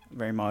Toxic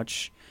very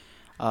much.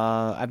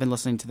 I've been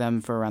listening to them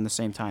for around the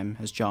same time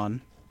as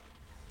John.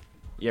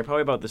 Yeah,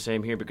 probably about the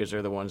same here because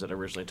they're the ones that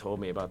originally told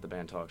me about the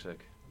band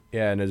Toxic.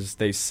 Yeah, and as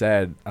they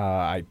said,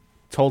 I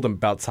told them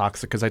about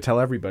Toxic because I tell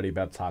everybody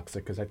about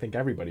Toxic because I think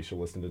everybody should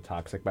listen to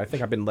Toxic. But I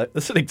think I've been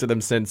listening to them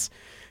since,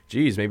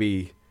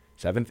 maybe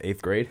 7th,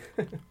 8th grade.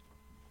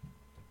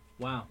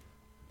 Wow.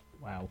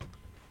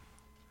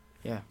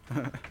 Yeah.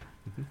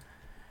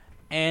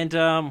 And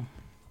now,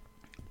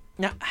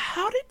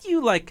 how did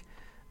you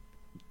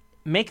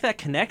make that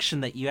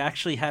connection that you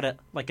actually had a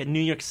New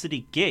York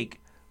City gig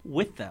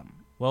with them?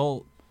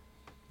 Well,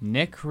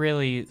 Nick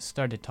really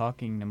started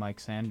talking to Mike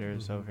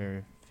Sanders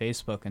over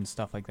Facebook and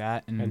stuff like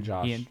that, and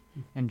Josh.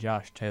 and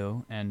Josh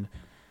too, and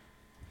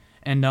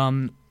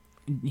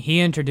he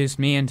introduced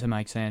me into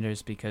Mike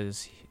Sanders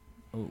because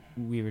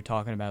we were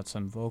talking about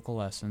some vocal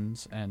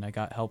lessons, and I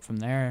got help from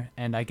there.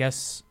 And I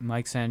guess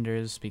Mike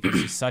Sanders, because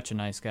he's such a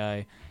nice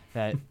guy,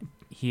 that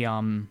he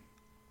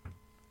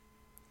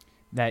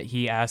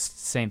asked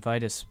St.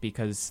 Vitus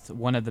because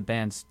one of the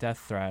band's Death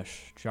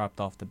Thrash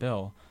dropped off the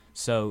bill.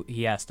 So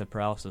he asked if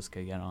Paralysis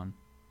could get on.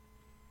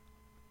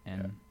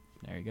 And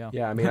there you go.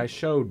 Yeah, I mean, I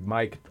showed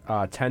Mike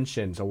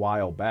Tensions a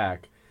while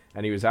back,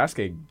 and he was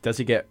asking, does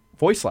he get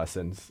voice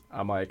lessons?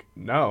 I'm like,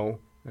 no.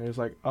 And he was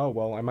like, oh,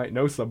 well, I might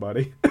know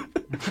somebody.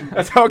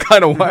 That's how it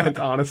kind of went,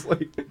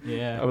 honestly.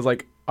 Yeah. I was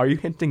like, are you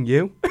hinting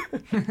you?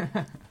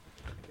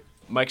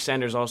 Mike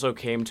Sanders also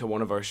came to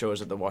one of our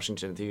shows at the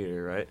Washington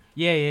Theater, right?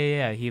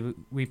 Yeah.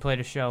 We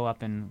played a show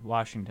up in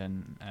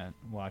Washington at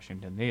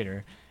Washington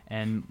Theater,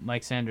 and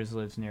Mike Sanders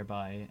lives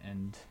nearby.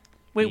 And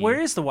wait, where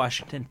is the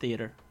Washington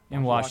Theater?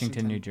 In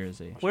Washington, New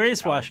Jersey. Where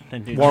is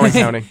Washington, New Jersey? Warren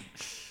County.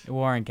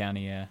 Warren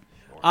County, yeah.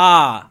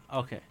 Ah,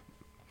 okay.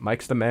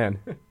 Mike's the man.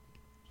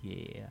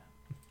 Yeah.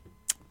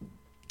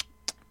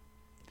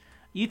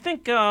 You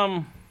think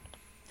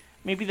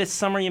maybe this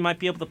summer you might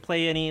be able to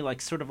play any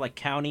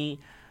county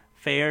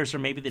fairs or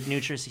maybe the New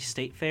Jersey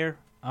State Fair?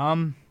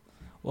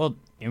 Well,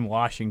 in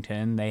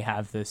Washington they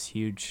have this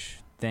huge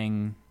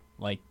thing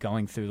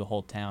going through the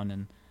whole town,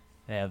 and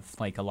they have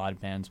a lot of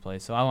bands play.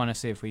 So I want to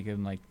see if we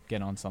can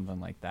get on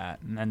something like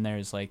that. And then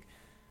there's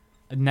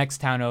next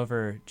town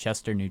over,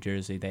 Chester, New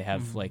Jersey, they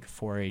have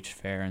 4-H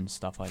fair and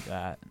stuff like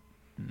that.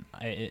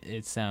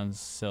 It sounds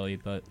silly,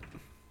 but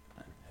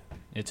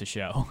it's a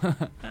show.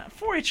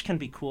 4-H can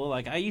be cool.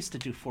 I used to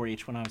do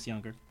 4-H when I was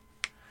younger.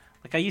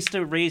 I used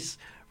to raise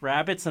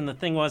rabbits, and the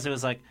thing was, it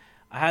was I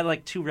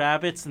had 2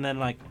 rabbits, and then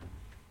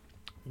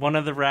one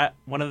of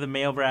the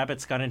male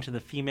rabbits got into the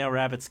female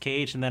rabbit's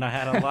cage, and then I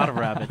had a lot of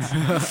rabbits.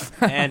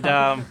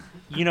 And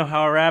you know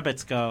how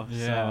rabbits go.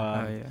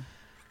 Yeah. So,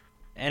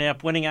 ended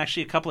up winning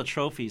actually a couple of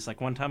trophies.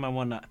 One time I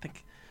won, I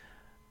think,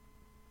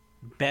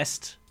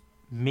 best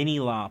mini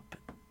lop,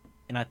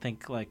 and I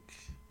think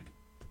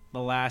the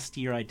last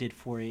year I did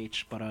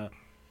 4-H. But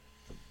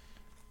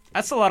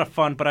that's a lot of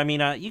fun. But I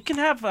mean, you can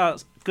have a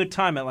good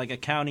time at a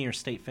county or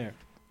state fair.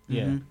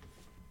 Yeah. Mm-hmm.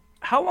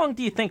 How long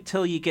do you think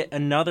till you get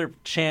another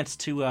chance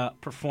to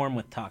perform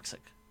with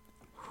Toxic?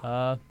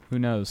 Who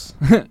knows?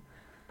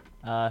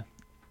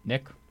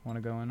 Nick, want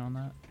to go in on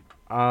that?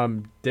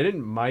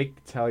 Didn't Mike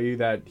tell you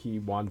that he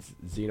wants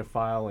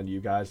Xenophile and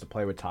you guys to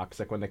play with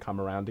Toxic when they come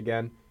around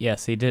again?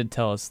 Yes, he did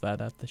tell us that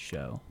at the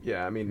show.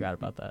 Yeah, I mean... Forgot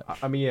about that.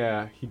 I mean,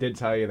 yeah, he did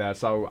tell you that,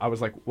 so I was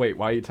like, wait,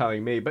 why are you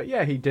telling me? But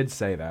yeah, he did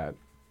say that.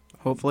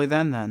 Hopefully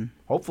then.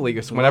 Hopefully,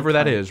 whenever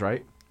that is,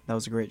 right? That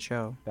was a great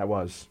show. That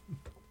was.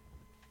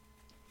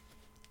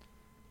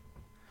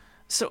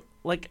 So,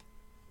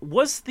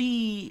 was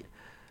the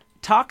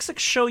Toxic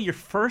show your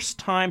first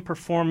time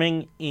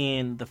performing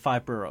in the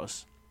 5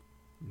 boroughs?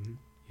 Mm-hmm.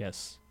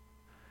 Yes.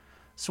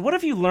 So what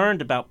have you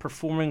learned about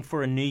performing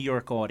for a New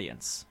York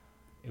audience?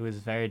 It was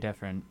very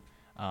different.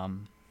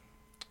 It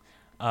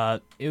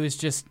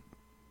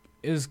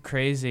was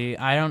crazy.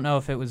 I don't know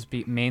if it was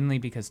mainly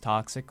because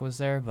Toxic was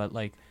there, but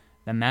the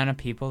amount of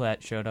people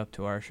that showed up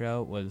to our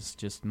show was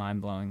just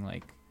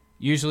mind-blowing.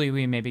 Usually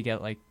we maybe get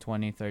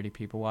 20, 30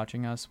 people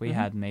watching us. We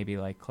had maybe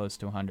close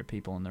to 100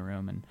 people in the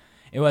room, and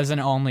it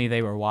wasn't only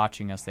they were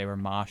watching us, they were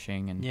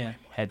moshing and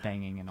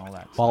headbanging and all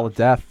that Ball of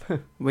death.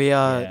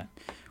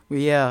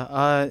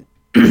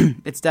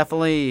 It's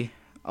definitely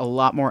a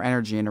lot more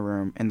energy in the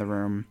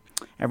room.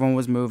 Everyone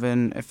was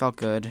moving. It felt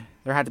good.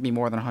 There had to be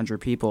more than 100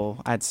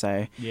 people, I'd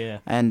say. Yeah.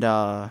 And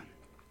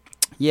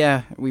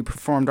we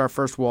performed our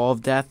first Wall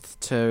of Death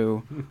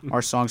to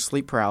our song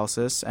Sleep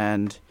Paralysis,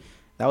 and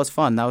that was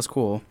fun. That was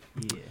cool.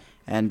 Yeah.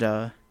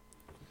 And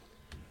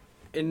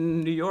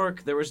in New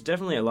York, there was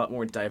definitely a lot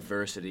more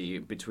diversity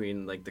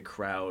between the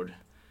crowd,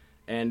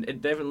 and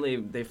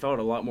they felt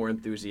a lot more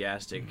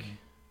enthusiastic.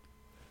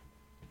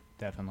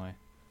 Definitely.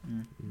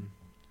 Mm-hmm.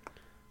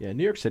 Yeah,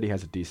 New York City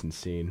has a decent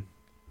scene.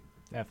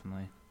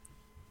 Definitely.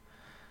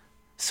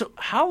 So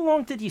how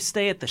long did you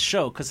stay at the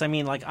show? Because, I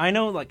mean, like, I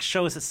know, like,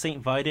 shows at St.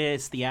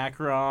 Vitus, the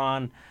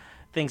Acheron,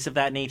 things of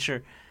that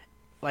nature.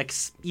 Like,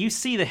 you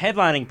see the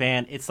headlining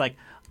band, it's like,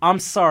 I'm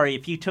sorry,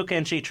 if you took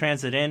NJ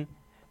Transit in,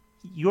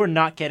 you're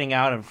not getting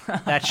out of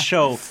that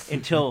show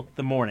until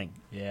the morning.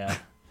 Yeah.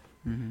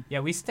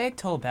 Yeah, we stayed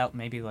till about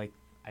maybe, like,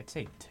 I'd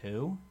say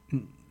 2.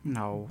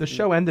 No. The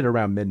show ended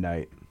around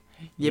midnight.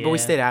 Yeah, but we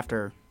stayed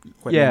after.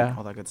 Yeah.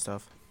 All that good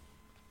stuff.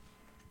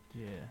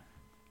 Yeah.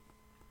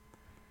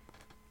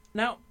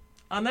 Now,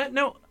 on that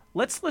note,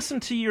 let's listen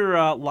to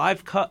your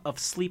live cut of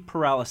Sleep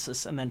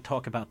Paralysis and then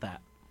talk about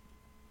that.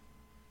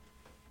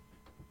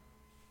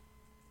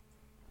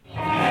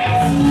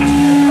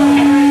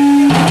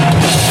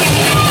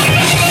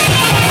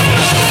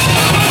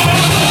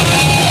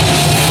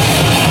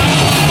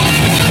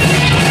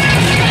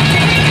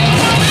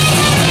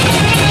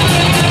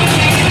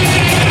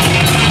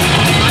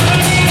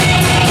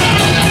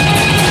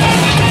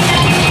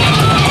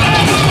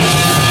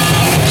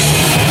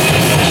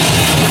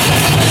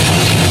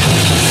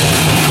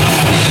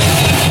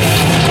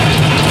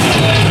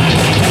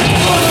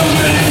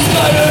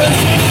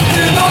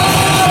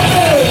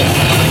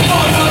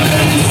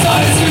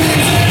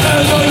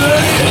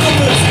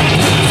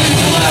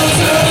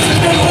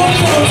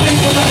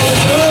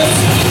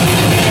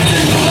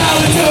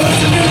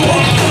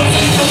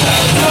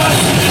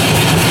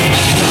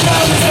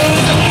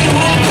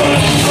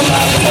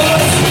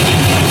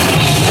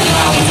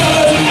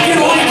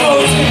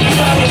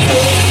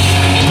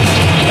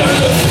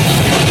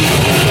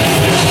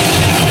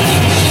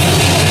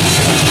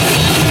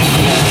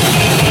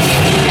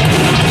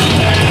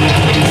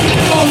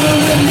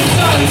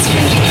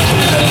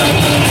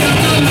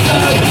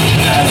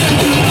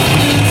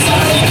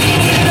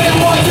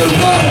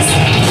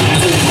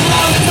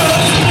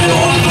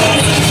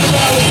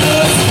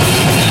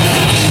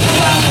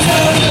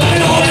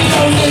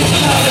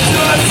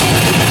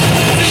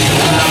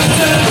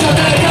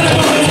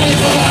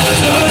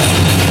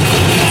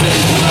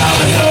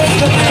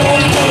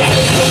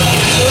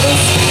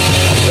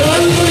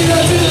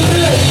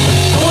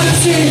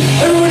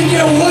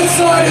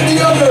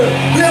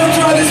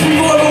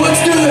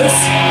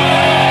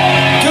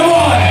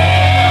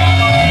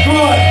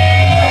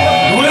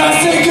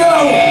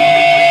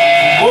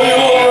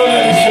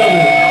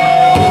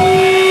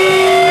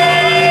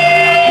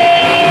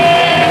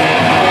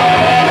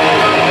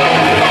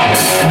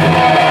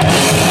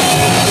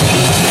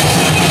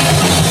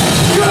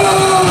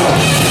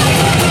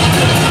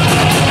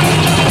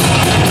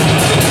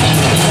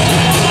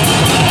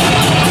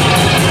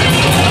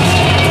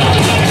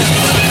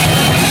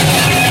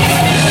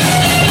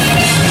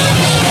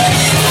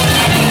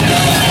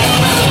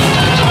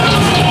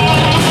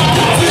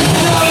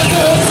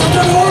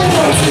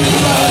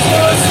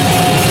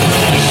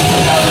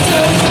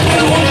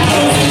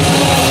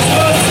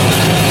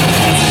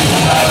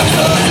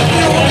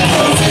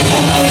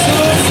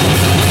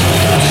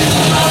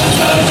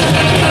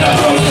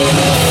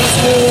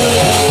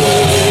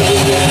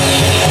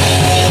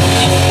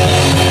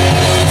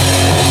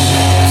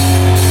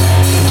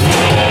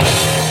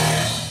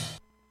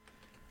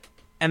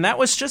 And that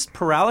was just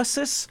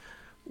Paralysis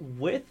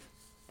with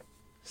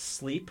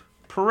Sleep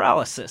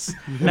Paralysis.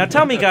 Now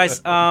tell me,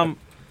 guys, how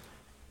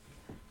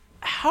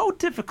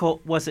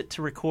difficult was it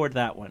to record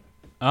that one?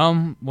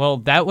 Well,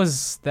 that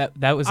was I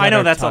know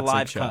our that's a Toxic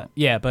live show. cut.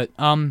 Yeah, but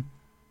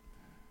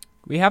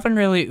we haven't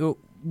really.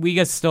 We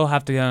guys still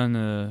have to go in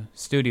the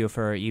studio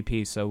for our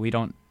EP, so we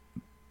don't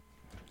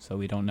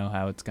know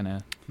how it's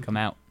gonna come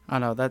out. I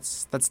know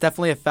that's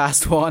definitely a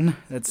fast one.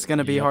 It's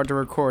gonna be hard to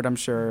record, I'm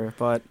sure,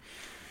 but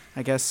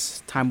I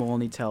guess time will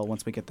only tell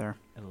once we get there.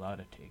 A lot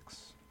of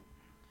takes.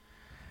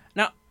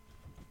 Now,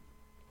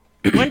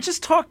 when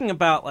just talking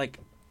about like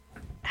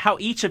how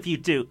each of you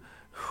do,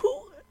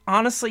 who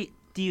honestly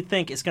do you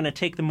think is going to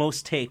take the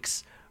most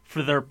takes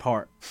for their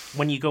part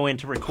when you go in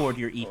to record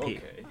your EP? Okay.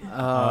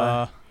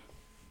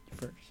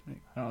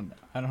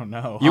 I don't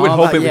know. You would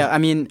hope it was. Yeah, I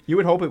mean, you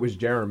would hope it was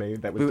Jeremy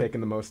that was taking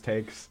the most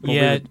takes.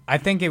 Yeah, I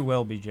think it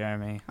will be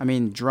Jeremy. I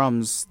mean,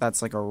 drums.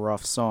 That's like a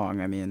rough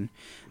song. I mean,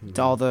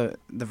 all the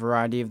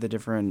variety of the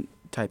different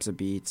types of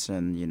beats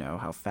and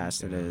how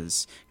fast it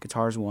is.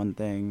 Guitar's one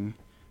thing,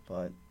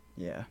 but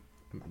yeah.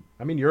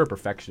 I mean, you're a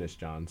perfectionist,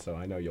 John, so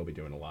I know you'll be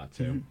doing a lot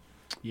too. Mm-hmm.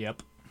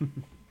 Yep.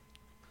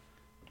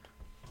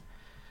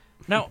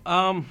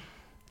 Now,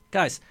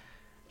 guys,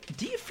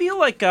 do you feel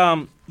like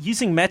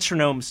using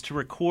metronomes to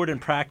record and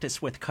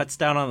practice with cuts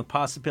down on the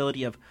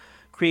possibility of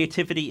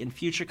creativity in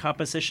future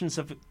compositions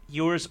of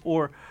yours,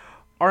 or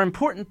are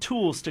important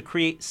tools to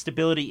create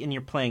stability in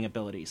your playing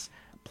abilities?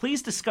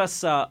 Please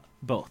discuss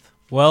both.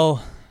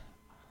 Well,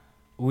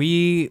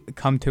 we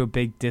come to a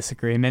big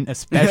disagreement,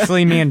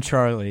 especially me and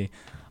Charlie.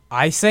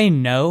 I say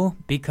no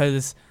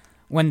because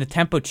when the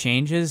tempo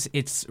changes,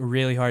 it's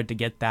really hard to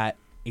get that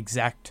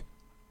exact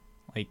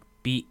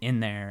beat in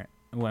there.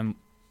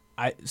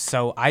 I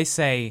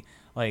say,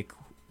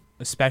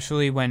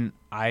 especially when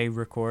I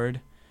record,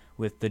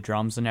 with the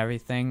drums and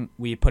everything,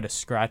 we put a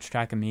scratch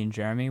track and me and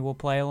Jeremy will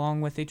play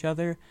along with each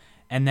other,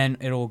 and then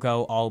it'll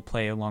go all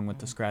play along with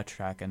the scratch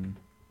track and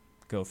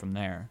go from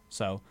there.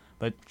 So,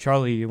 but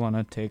Charlie, you want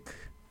to take...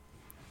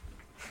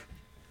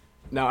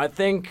 Now, I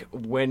think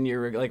when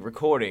you're like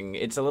recording,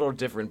 it's a little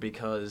different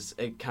because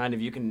it kind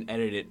of, you can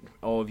edit it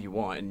all you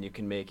want and you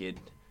can make it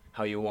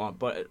how you want.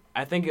 But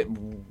I think it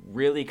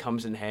really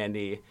comes in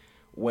handy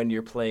when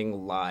you're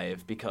playing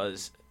live,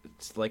 because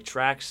it's like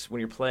tracks, when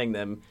you're playing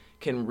them,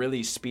 can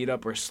really speed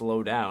up or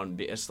slow down.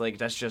 It's like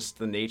that's just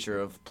the nature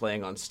of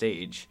playing on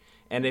stage.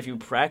 And if you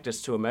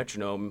practice to a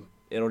metronome,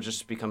 it'll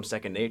just become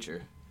second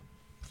nature.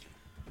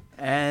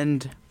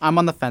 And I'm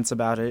on the fence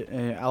about it.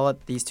 I'll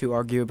let these two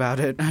argue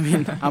about it. I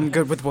mean, I'm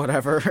good with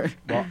whatever.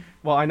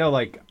 Well, I know,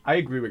 like, I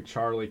agree with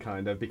Charlie,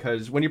 kind of,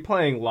 because when you're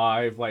playing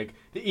live, like,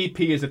 the EP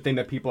is the thing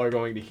that people are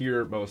going to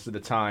hear most of the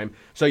time,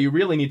 so you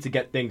really need to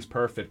get things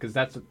perfect, because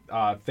that's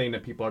a thing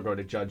that people are going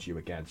to judge you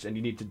against, and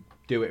you need to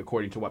do it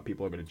according to what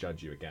people are going to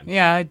judge you against.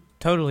 Yeah, I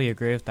totally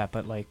agree with that,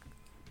 but, like,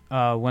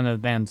 one of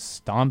the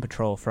bands, Dawn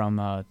Patrol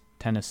from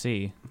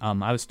Tennessee,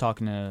 I was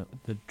talking to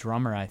the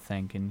drummer, I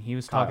think, and he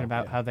was talking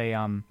about how they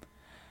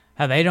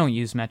don't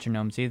use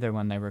metronomes either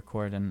when they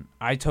record, and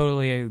I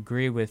totally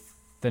agree with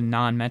the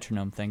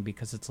non-metronome thing,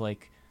 because it's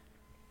like,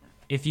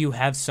 if you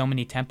have so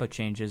many tempo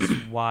changes,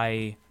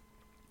 why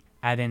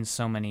add in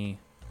so many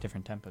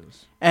different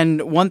tempos?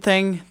 And one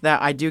thing that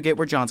I do get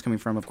where John's coming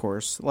from, of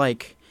course,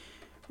 like,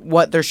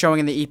 what they're showing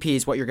in the EP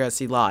is what you're going to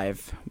see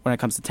live when it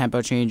comes to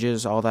tempo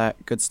changes, all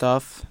that good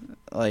stuff.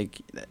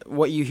 Like,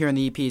 what you hear in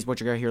the EP is what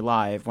you're going to hear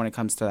live when it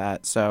comes to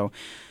that. So,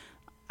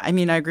 I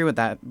mean, I agree with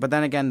that. But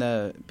then again,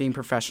 the being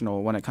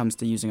professional when it comes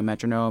to using a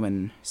metronome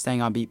and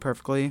staying on beat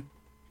perfectly,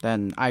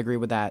 then I agree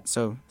with that.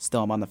 So,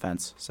 still, I'm on the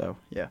fence. So,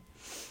 yeah.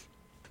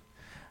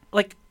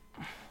 Like,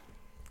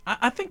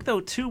 I think,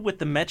 though, too, with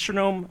the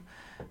metronome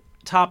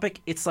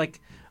topic, it's like,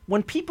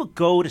 when people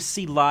go to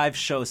see live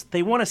shows,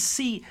 they want to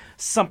see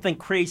something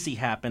crazy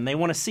happen. They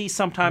want to see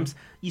sometimes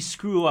you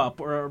screw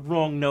up or a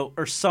wrong note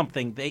or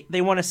something.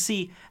 They want to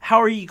see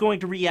how are you going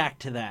to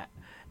react to that.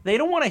 They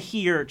don't want to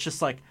hear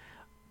just like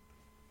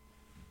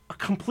a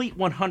complete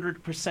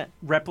 100%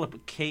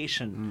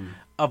 replication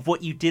of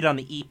what you did on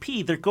the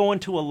EP. They're going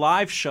to a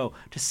live show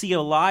to see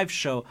a live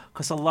show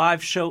because a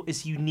live show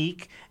is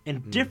unique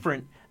and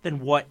different than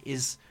what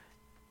is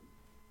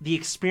the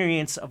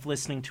experience of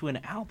listening to an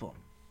album.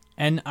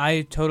 And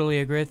I totally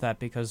agree with that,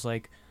 because,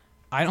 like,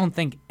 I don't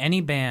think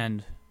any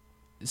band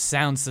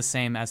sounds the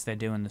same as they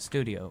do in the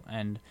studio.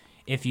 And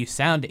if you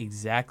sound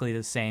exactly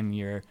the same,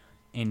 you're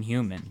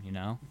inhuman, you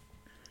know?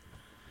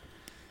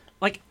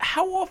 Like,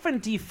 how often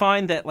do you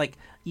find that, like,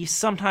 you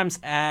sometimes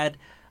add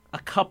a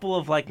couple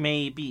of, like,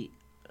 maybe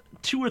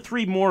 2 or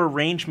 3 more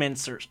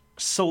arrangements or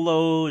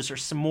solos or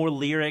some more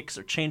lyrics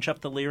or change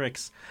up the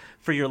lyrics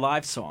for your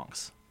live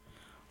songs?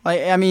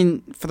 Like, I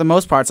mean, for the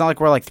most part, it's not like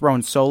we're, like,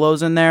 throwing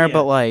solos in there,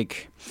 but,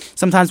 like,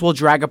 sometimes we'll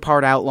drag a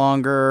part out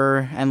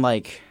longer and,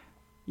 like,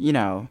 you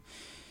know,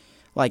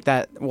 like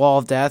that Wall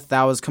of Death,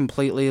 that was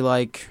completely,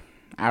 like,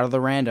 out of the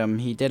random.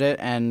 He did it,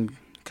 and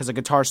because the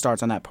guitar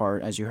starts on that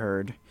part, as you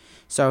heard.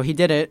 So he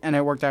did it, and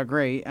it worked out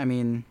great. I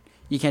mean,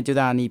 you can't do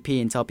that on EP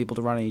and tell people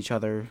to run at each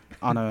other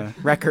on a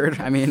record.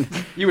 I mean,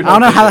 I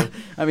don't know how.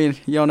 I mean,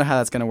 you don't know how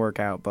that's going to work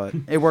out, but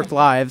it worked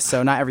live,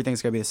 so not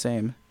everything's going to be the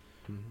same.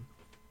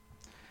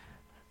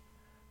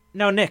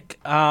 Now, Nick,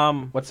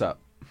 what's up?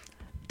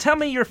 Tell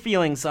me your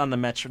feelings on the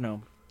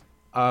metronome.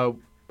 I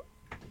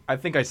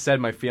think I said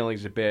my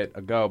feelings a bit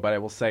ago, but I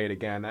will say it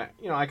again.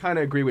 I kind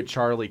of agree with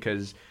Charlie,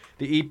 because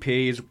the EP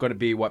is going to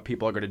be what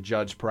people are going to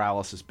judge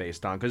Paralysis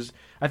based on. Because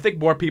I think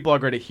more people are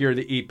going to hear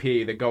the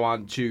EP that go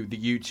on to the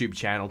YouTube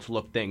channel to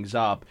look things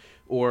up,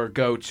 or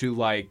go to,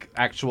 like,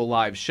 actual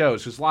live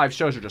shows. Because live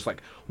shows are just,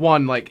 like,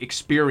 one, like,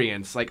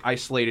 experience, like,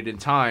 isolated in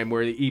time,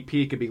 where the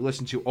EP could be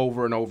listened to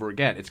over and over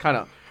again. It's kind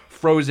of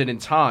frozen in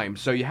time,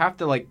 so you have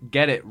to, like,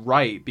 get it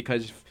right,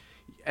 because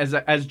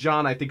as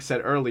John, I think,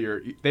 said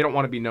earlier, they don't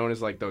want to be known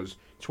as, like, those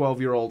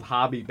 12-year-old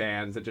hobby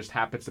bands that just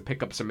happens to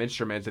pick up some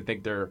instruments and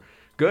think they're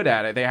good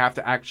at it. They have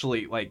to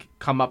actually, like,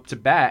 come up to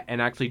bat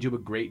and actually do a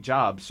great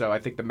job. So I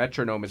think the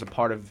metronome is a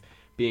part of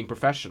being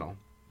professional.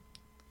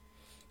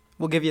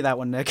 We'll give you that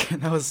one, Nick.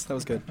 That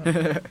was good.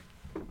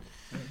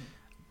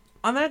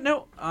 On that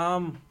note,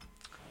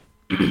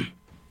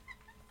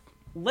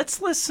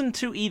 let's listen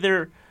to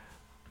either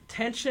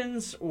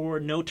Tensions or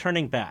No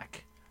Turning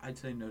Back. I'd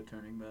say No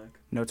Turning Back.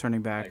 No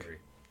Turning Back. I agree.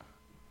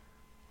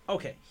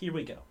 Okay, here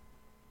we go.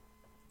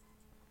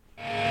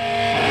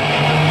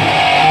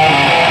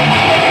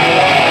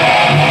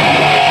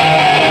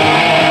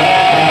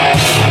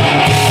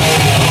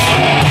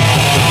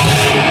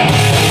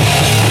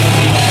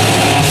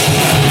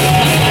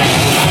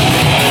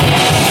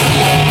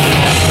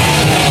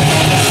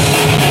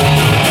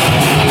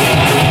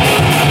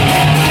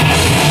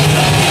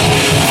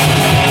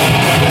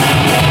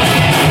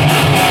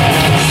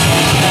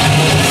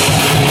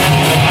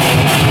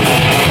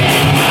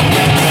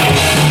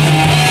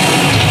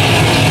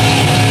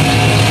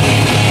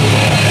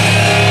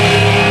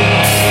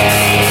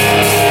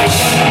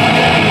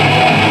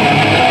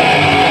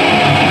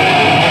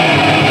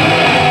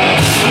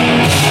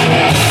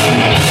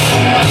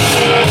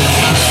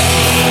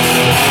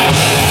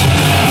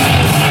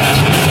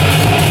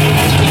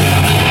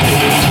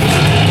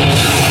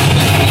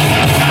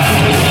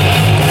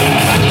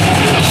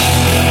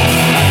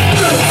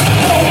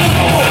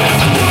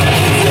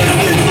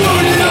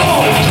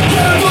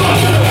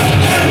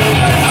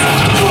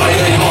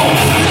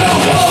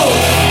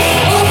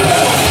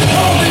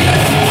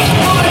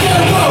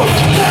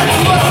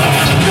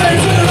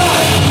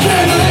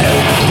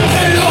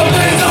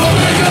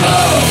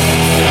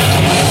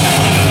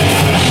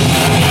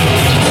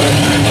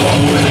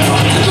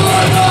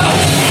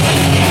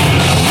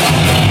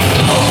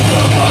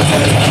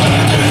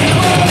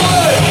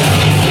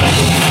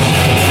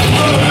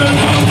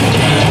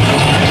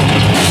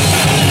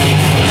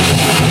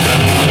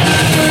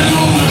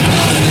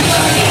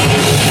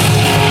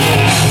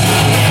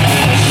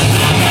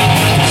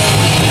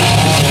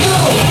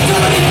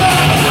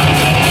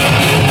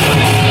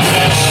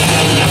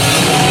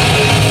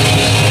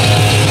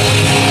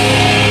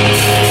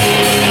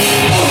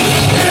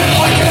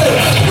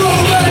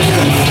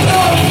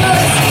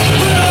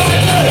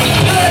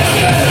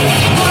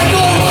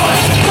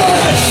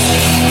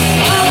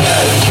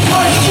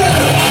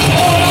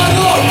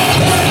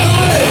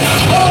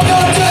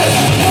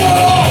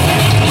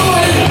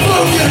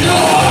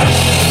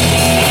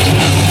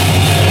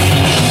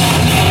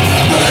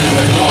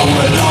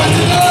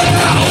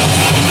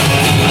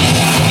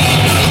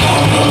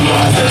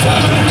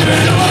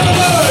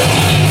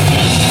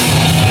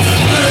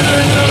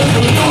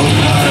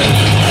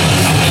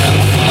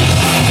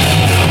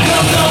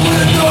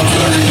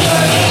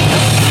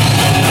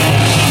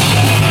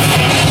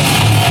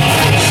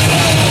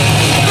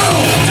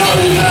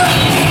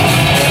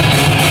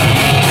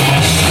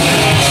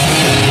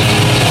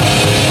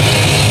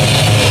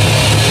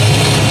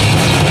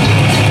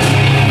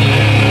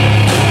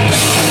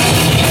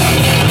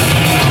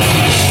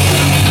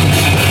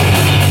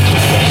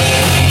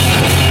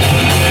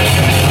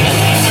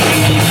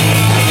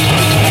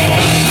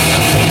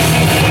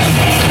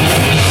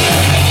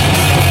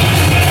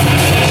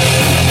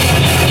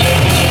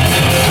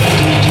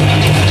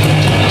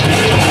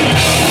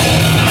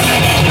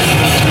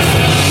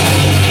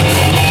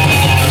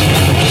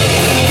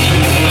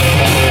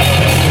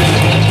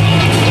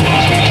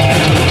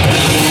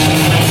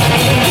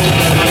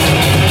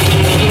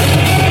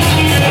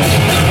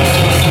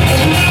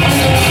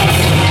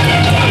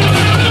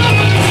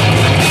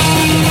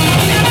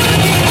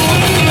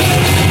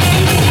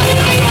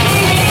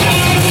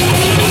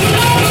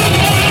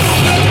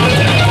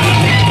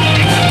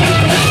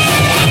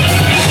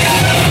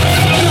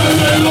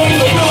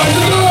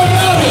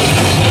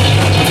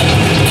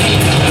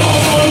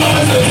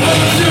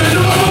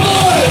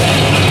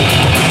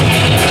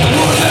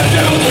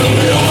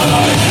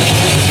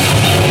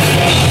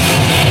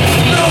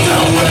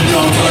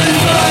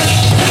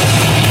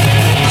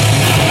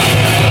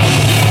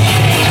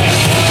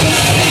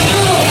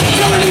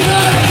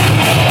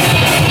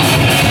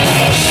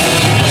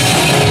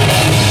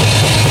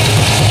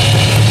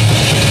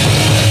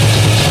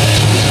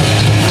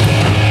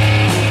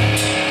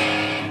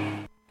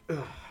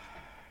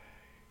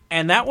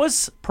 And that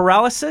was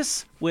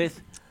Paralysis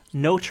with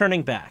No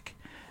Turning Back.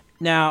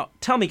 Now,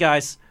 tell me,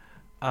 guys,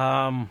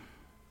 can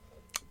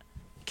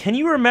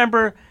you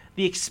remember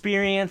the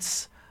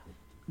experience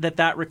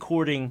that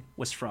recording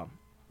was from?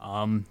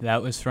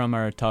 That was from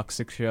our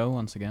Toxic show,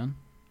 once again.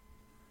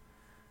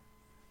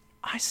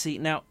 I see.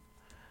 Now,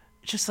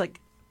 just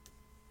like,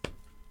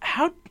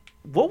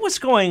 what was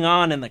going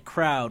on in the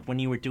crowd when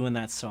you were doing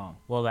that song?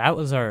 Well, that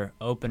was our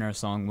opener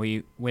song.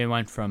 We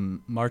went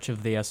from March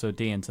of the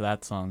SOD into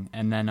that song,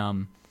 and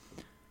then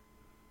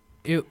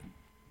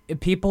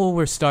people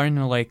were starting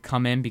to like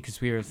come in because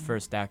we were the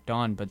first act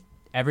on, but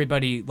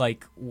everybody,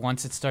 like,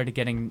 once it started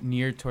getting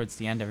near towards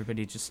the end,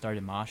 everybody just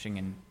started moshing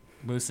and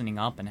loosening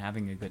up and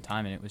having a good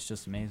time, and it was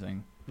just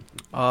amazing.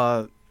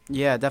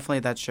 Yeah, definitely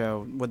that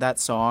show. With that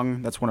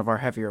song, that's one of our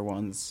heavier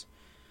ones.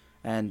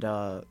 And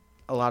a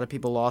lot of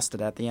people lost it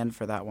at the end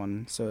for that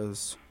one, so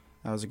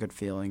that was a good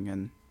feeling,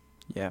 and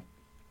yeah.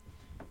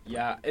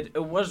 Yeah,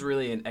 it was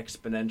really an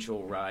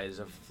exponential rise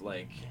of,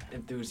 like,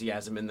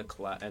 enthusiasm in the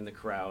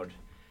crowd.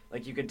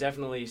 Like, you could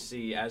definitely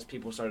see as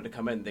people started to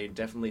come in, they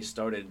definitely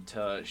started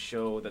to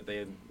show that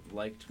they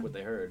liked what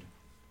they heard.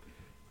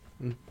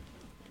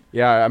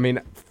 Yeah, I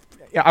mean,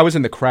 I was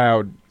in the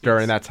crowd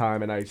during that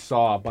time, and I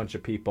saw a bunch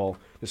of people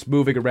just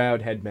moving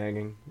around,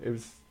 headbanging. It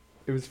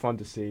was fun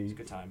to see. It was a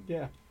good time.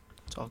 Yeah.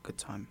 It's all good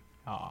time.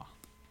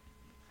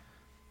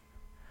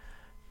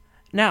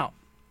 Now,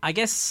 I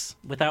guess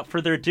without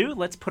further ado,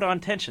 let's put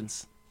on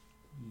Tensions.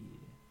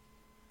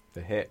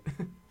 The hit.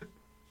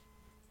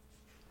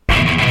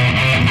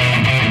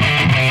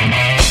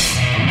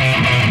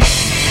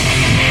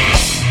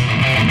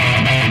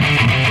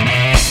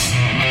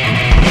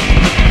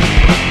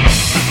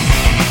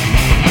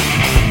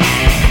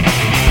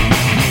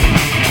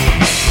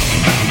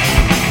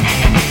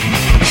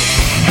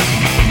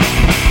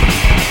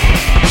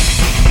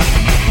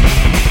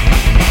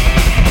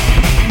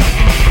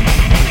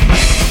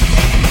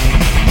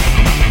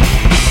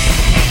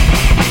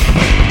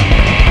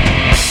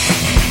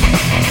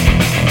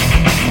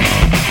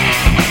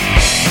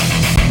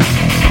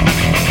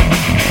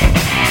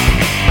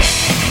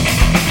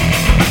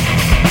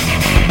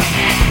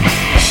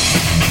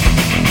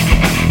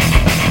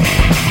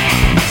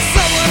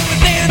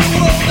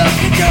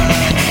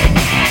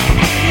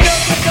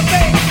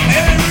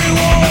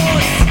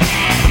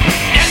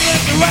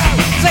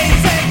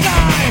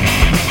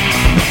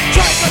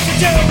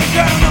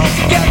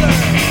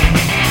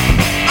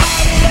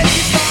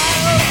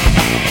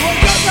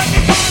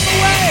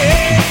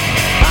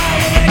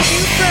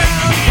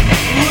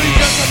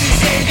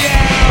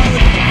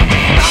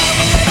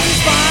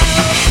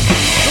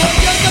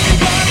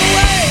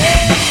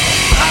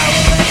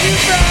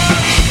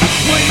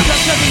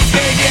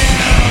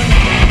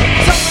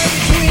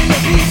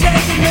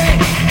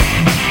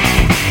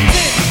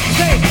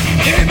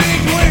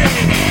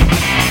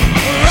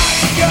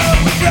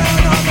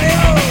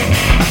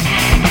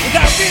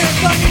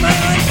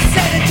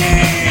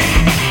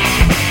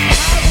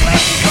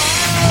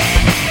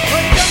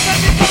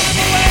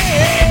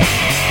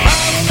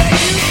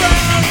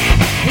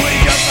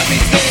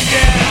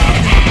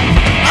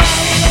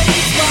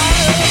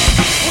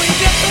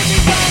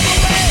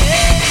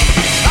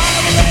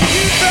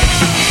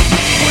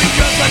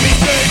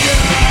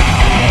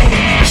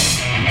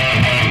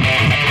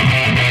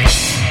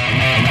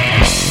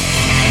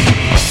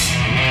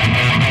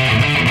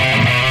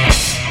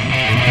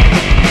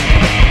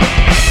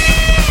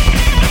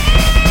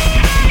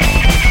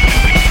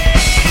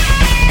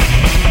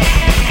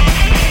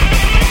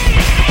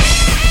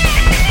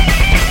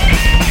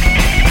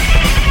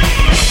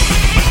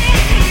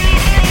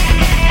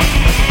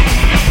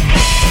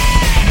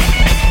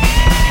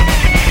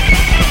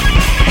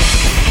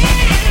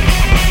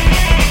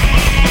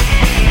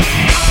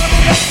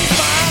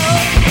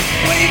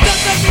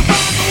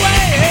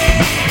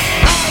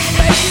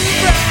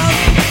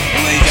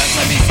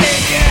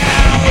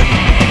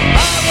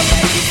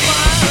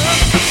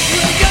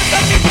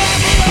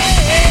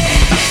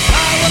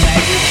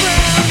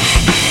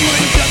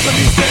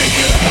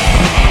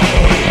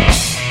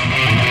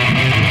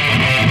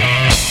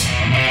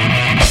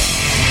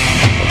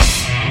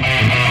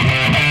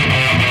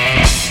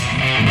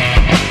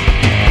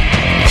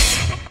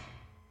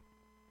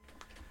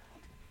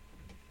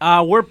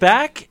 We're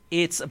back.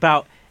 It's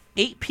about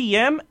 8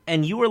 p.m.,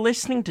 and you are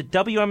listening to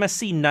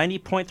WMSC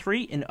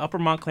 90.3 in Upper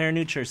Montclair,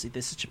 New Jersey.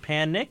 This is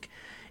Japan Nick,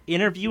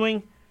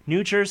 interviewing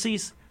New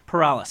Jersey's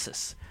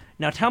Paralysis.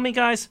 Now tell me,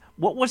 guys,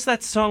 what was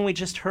that song we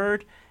just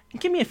heard?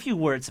 And give me a few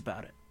words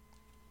about it.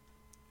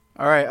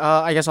 All right,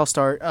 I guess I'll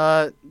start.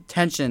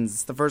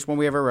 Tensions, the first one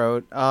we ever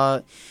wrote.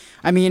 I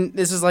mean,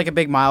 this is like a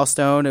big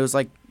milestone. It was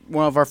like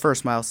one of our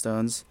first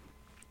milestones.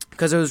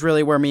 Because it was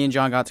really where me and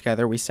John got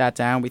together. We sat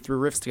down, we threw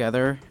riffs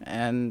together,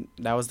 and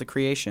that was the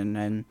creation.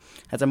 And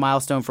that's a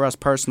milestone for us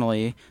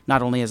personally,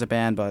 not only as a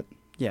band, but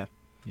yeah.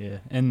 Yeah,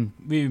 and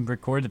we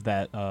recorded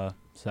that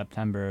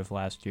September of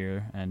last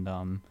year, and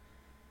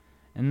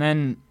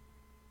then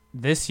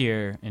this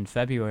year in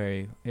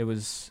February,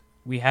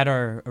 we had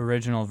our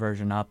original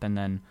version up, and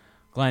then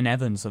Glenn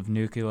Evans of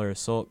Nuclear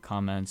Assault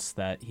comments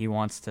that he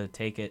wants to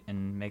take it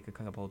and make a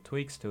couple of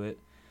tweaks to it.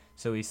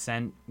 So we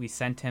sent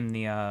him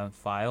the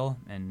file,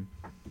 and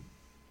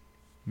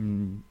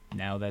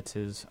now that's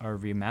our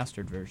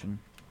remastered version.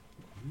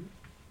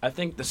 I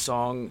think the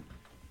song,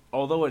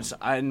 although it's,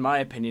 in my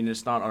opinion,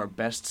 it's not our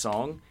best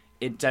song,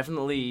 it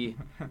definitely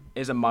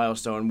is a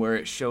milestone where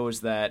it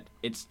shows that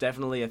it's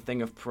definitely a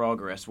thing of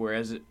progress,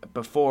 whereas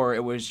before it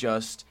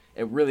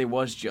really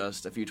was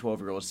just a few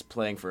 12-year-olds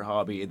playing for a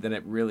hobby, and then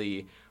it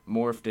really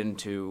morphed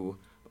into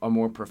a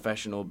more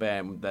professional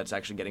band that's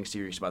actually getting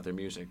serious about their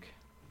music.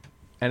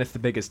 And it's the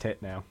biggest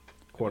hit now,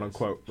 quote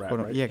unquote.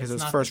 Right? Yeah, because it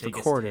was first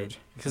recorded.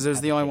 Because it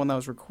was the only one that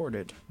was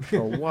recorded for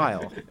a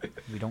while.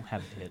 We don't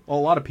have a hit. Well, a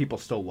lot of people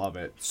still love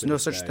it. There's no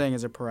such thing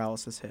as a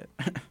Paralysis hit.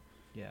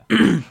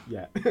 Yeah.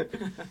 Yeah.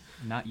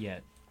 Not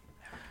yet.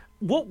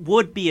 What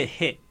would be a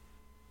hit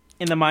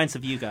in the minds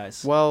of you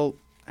guys? Well,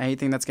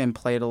 anything that's getting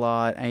played a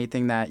lot,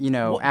 anything that,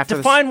 after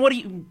define what do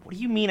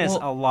you mean as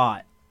a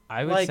lot?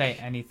 I would say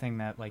anything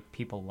that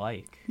people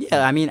like.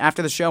 Yeah, I mean,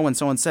 after the show, when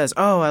someone says,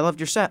 "Oh, I loved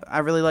your set. I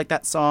really like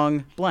that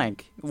song,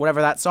 blank,"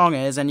 whatever that song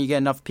is, and you get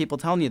enough people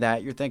telling you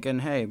that, you're thinking,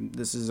 "Hey,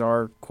 this is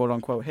our quote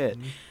unquote hit."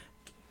 Mm-hmm.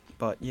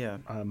 But yeah,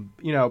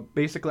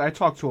 basically, I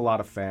talked to a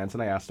lot of fans,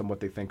 and I asked them what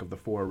they think of the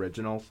 4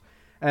 originals.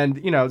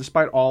 And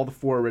despite all the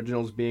 4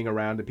 originals being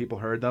around and people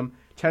heard them,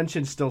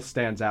 Tension still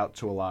stands out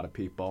to a lot of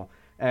people.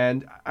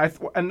 And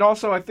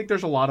also I think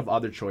there's a lot of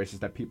other choices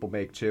that people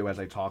make too as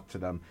I talk to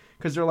them,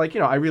 because they're like,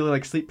 I really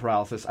like Sleep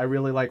Paralysis, I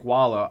really like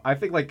Wallow. I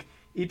think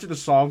each of the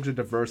songs are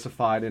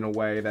diversified in a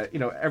way that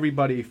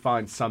everybody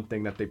finds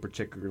something that they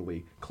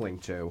particularly cling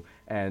to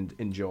and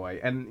enjoy,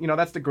 and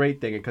that's the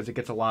great thing, because it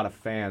gets a lot of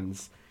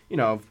fans,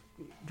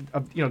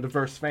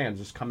 diverse fans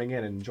just coming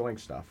in and enjoying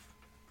stuff.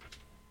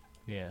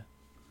 Yeah.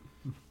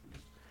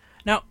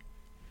 Now,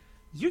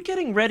 you're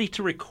getting ready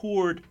to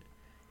record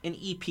an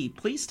EP.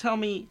 Please tell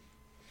me,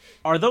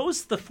 are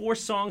those the 4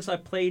 songs I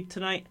played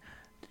tonight?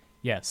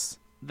 Yes.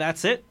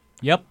 That's it?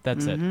 Yep,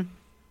 that's it.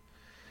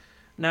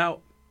 Now,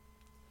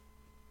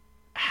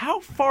 how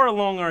far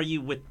along are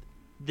you with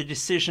the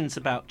decisions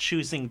about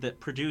choosing the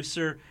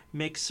producer,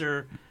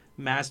 mixer,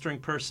 mastering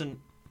person,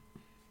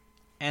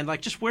 and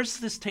just where's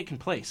this taking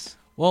place?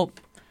 Well,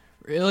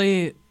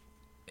 really,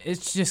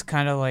 it's just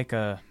kind of like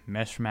a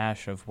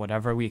mishmash of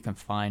whatever we can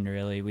find,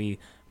 really. We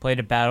played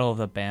a Battle of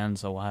the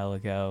Bands a while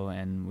ago,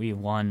 and we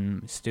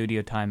won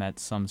studio time at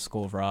some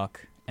School of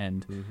Rock,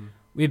 and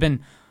we've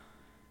been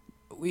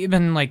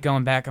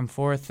going back and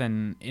forth,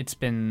 and it's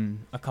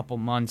been a couple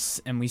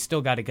months, and we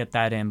still got to get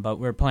that in, but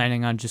we're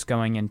planning on just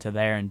going into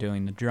there and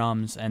doing the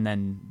drums, and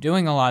then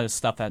doing a lot of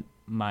stuff at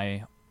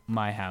my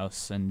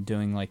house, and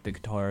doing the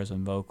guitars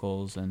and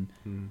vocals, and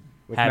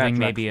having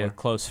maybe a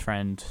close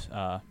friend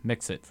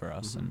mix it for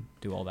us and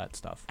do all that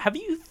stuff. Have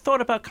you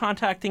thought about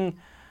contacting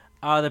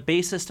the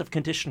bassist of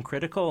Condition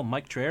Critical,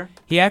 Mike Dreher?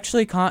 He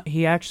actually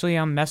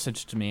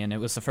messaged me, and it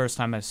was the first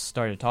time I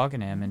started talking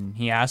to him, and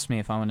he asked me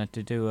if I wanted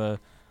to do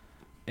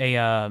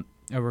a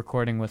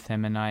recording with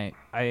him, and I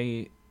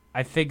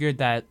figured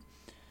that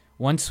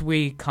once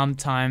we come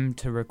time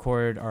to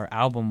record our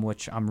album,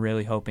 which I'm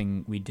really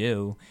hoping we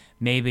do,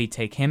 maybe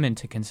take him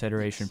into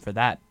consideration for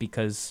that,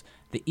 because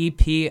the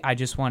EP I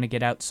just want to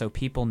get out so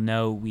people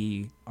know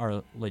we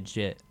are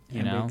legit, we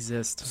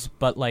exist.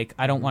 But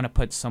I don't want to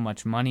put so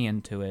much money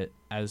into it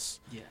as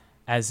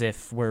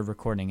if we're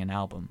recording an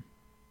album.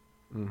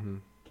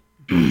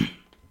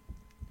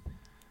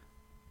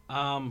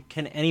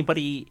 Can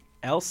anybody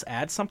else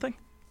add something?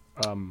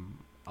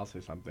 I'll say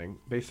something.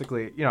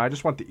 Basically, I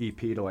just want the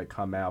EP to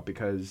come out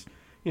because,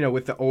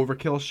 with the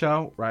Overkill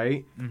show,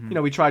 right?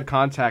 We tried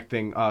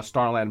contacting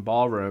Starland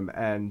Ballroom,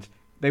 and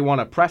they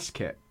want a press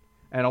kit.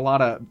 And a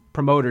lot of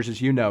promoters,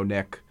 as you know,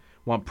 Nick,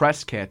 want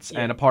press kits,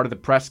 and a part of the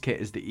press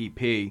kit is the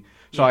EP.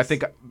 So I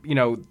think,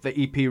 the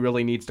EP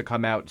really needs to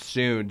come out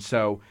soon.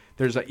 So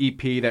there's an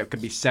EP that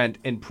could be sent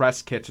in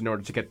press kits in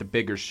order to get the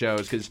bigger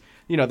shows. Because,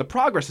 the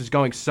progress is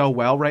going so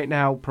well right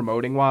now,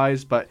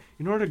 promoting-wise. But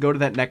in order to go to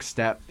that next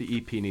step, the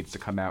EP needs to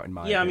come out, in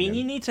my opinion. I mean,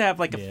 you need to have,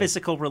 a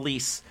physical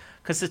release.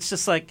 Because it's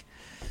just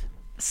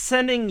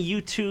sending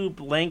YouTube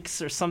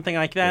links or something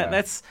like that.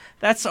 Yeah.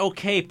 That's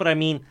okay. But, I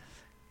mean,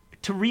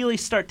 to really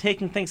start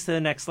taking things to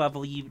the next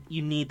level, you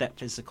need that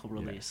physical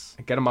release.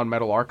 Yeah. Get them on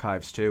Metal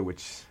Archives, too,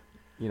 which,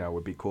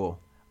 would be cool.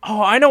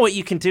 Oh, I know what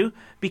you can do.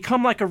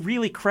 Become a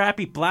really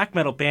crappy black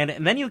metal band,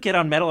 and then you'll get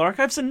on Metal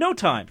Archives in no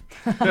time.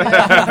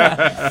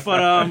 But,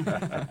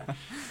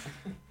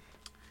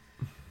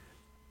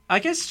 I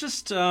guess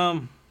just,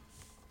 how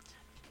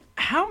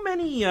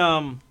many,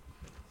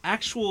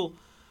 actual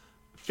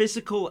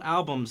physical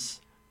albums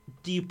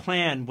do you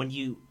plan when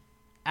you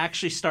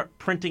actually start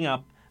printing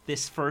up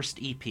this first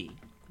EP?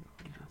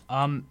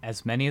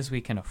 As many as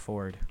we can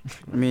afford.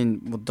 I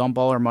mean, we'll dump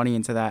all our money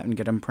into that and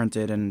get them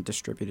printed and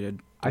distributed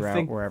throughout I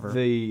think wherever.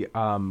 The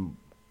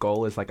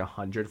goal is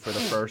 100 for the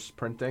first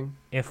printing.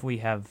 If we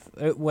have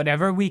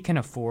whatever we can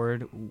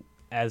afford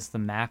as the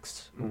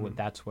max,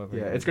 that's what we're.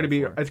 Yeah, it's gonna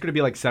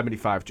be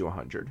 75 to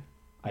 100.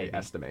 Maybe. I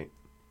estimate.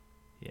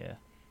 Yeah.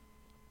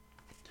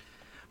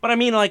 But I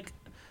mean, like,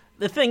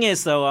 the thing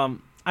is, though,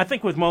 I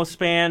think with most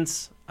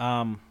bands,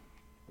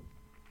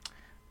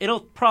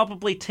 it'll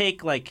probably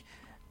take, like,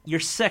 your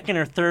second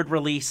or third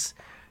release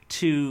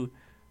to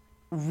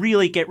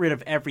really get rid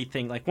of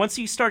everything. Like, once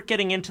you start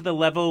getting into the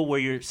level where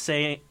you're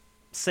saying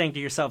to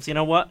yourselves, you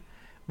know what?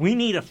 We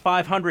need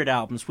 500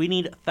 albums. We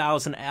need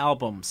 1,000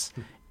 albums.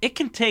 It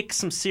can take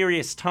some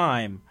serious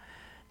time,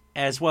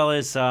 as well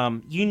as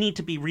you need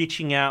to be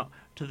reaching out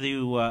to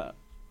the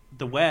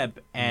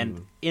web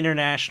and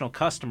international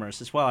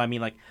customers as well. I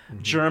mean, like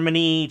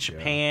Germany,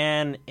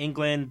 Japan,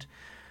 England.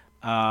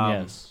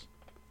 Yes.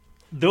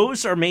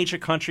 Those are major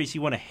countries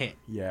you want to hit.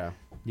 Yeah.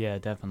 Yeah,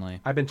 definitely.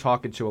 I've been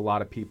talking to a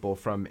lot of people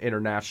from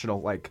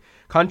international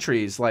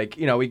countries. Like,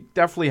 we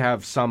definitely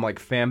have some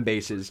fan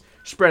bases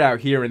spread out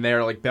here and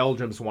there. Like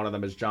Belgium's one of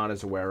them, as John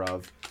is aware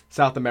of.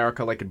 South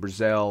America, like in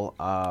Brazil,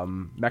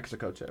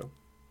 Mexico too.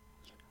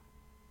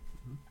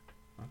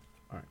 All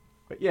right,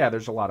 but yeah,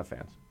 there's a lot of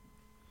fans.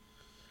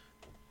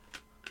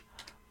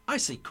 I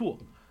see. Cool.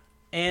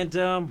 And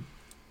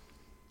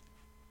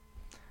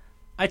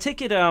I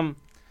take it.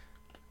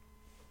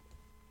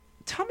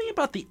 Tell me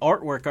about the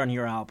artwork on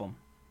your album.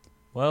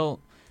 Well,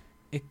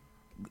 it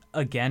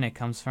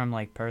comes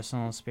from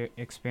personal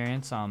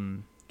experience.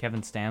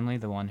 Kevin Stanley,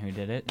 the one who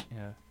did it,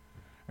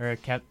 or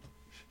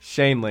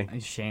Shanley.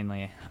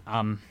 Shanley.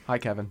 Hi,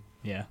 Kevin.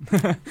 Yeah.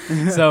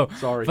 So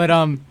sorry. But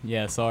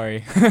yeah,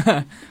 sorry.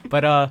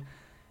 But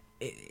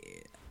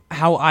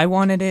how I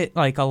wanted it,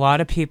 a lot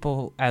of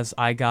people, as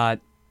I got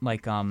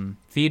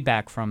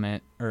feedback from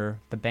it, or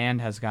the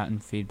band has gotten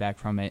feedback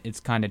from it, it's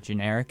kind of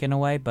generic in a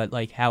way, but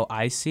how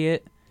I see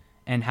it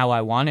and how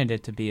I wanted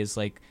it to be is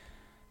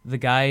the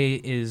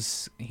guy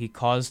he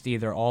caused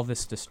either all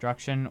this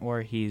destruction,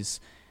 or he's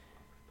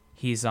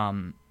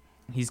gone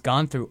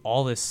through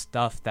all this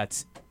stuff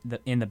that's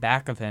in the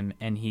back of him,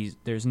 and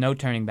there's no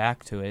turning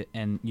back to it,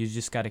 and you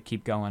just got to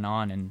keep going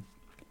on and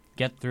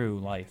get through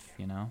life,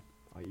 Oh,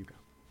 you go.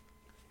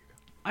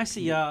 I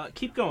see.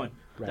 Keep going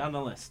down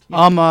the list.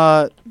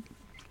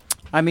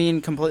 I mean,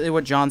 completely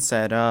what John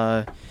said.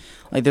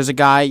 There's a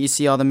guy, you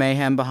see all the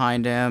mayhem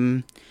behind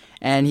him,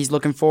 and he's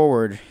looking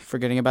forward,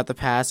 forgetting about the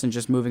past and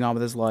just moving on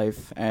with his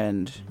life,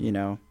 and,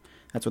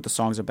 that's what the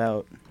song's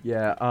about.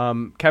 Yeah,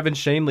 Kevin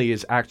Shanley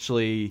is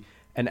actually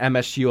an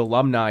MSU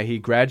alumni. He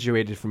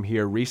graduated from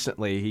here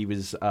recently. He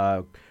was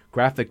a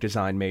graphic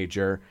design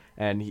major,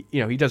 and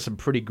he does some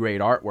pretty great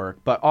artwork.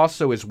 But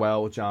also as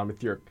well, John,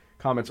 with your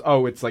comments,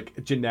 it's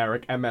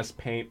generic MS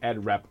Paint,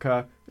 Ed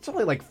Repka. It's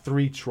only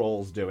 3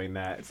 trolls doing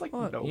that. It's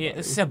nobody.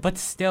 Yeah, but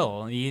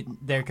still,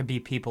 there could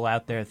be people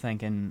out there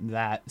thinking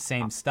that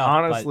same stuff.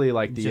 Honestly,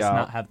 but just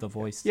not have the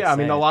voice. Yeah, I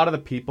mean, a lot of the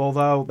people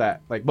though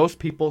that most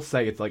people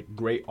say it's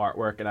great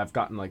artwork, and I've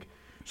gotten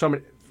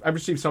I've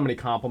received so many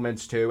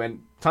compliments too,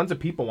 and tons of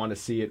people want to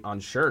see it on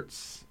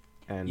shirts.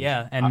 And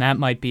that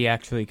might be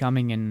actually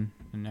coming in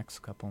the next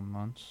couple of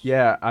months.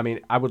 Yeah, I mean,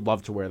 I would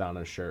love to wear that on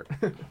a shirt.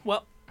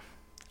 Well,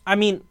 I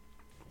mean,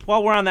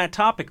 while we're on that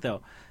topic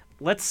though,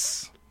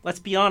 let's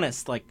be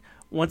honest.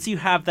 Once you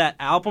have that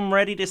album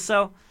ready to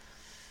sell,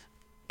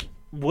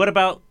 what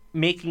about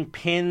making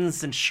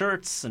pins and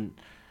shirts and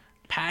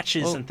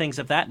patches and things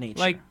of that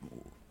nature?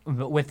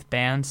 With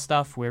band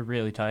stuff, we're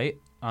really tight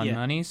on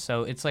money,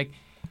 so it's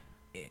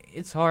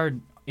it's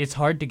hard. It's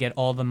hard to get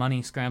all the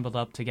money scrambled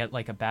up to get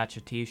a batch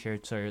of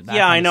T-shirts or that.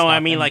 Yeah, kind I of know. stuff. I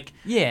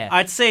mean,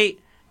 I'd say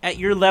at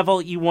your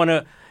level, you want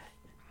to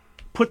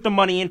put the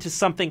money into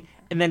something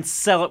and then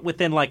sell it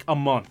within a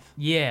month.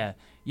 Yeah,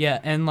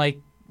 and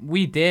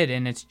we did,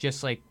 and it's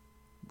just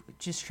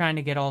just trying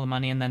to get all the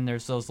money, and then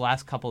there's those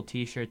last couple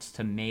T-shirts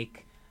to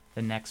make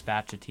the next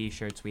batch of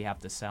T-shirts we have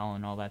to sell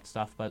and all that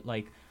stuff. But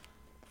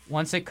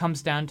once it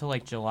comes down to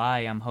July,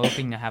 I'm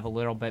hoping to have a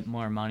little bit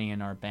more money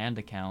in our band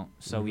account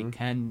so we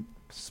can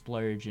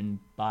splurge and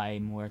buy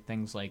more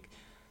things like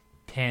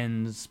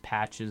pins,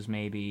 patches,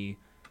 maybe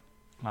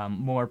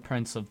more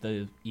prints of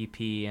the EP,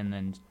 and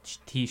then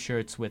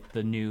T-shirts with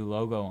the new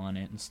logo on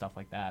it and stuff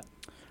like that.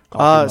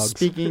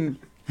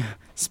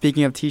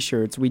 Speaking of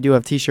T-shirts, we do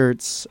have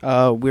T-shirts.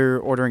 We're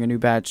ordering a new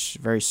batch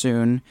very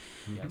soon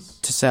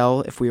to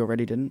sell. If we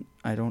already didn't,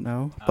 I don't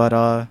know.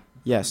 But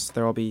yes,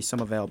 there will be some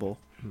available.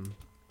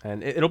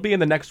 And it'll be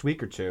in the next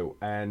week or two.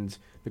 And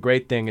the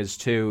great thing is,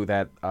 too,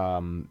 that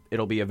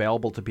it'll be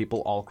available to people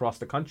all across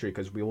the country,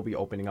 because we will be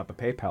opening up a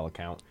PayPal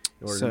account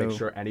in order to make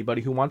sure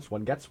anybody who wants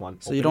one gets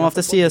one. So you don't have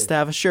to see us to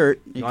have a shirt.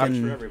 You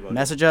can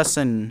message us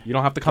and you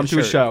don't have to come to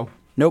a show.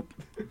 Nope.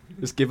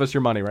 Just give us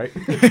your money, right?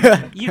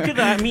 You could,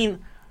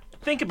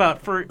 think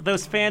about for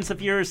those fans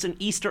of yours in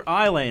Easter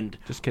Island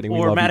Just kidding,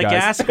 or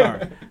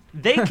Madagascar.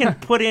 They can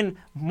put in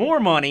more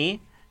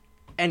money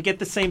and get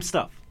the same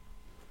stuff.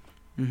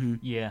 Mm-hmm.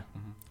 Yeah.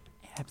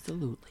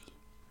 Absolutely.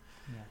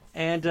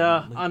 And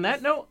on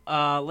that note,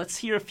 let's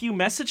hear a few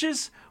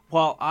messages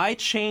while I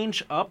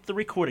change up the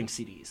recording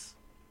CDs.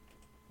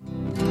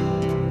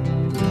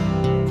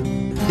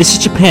 This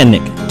is Japan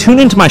Nick. Tune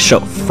into my show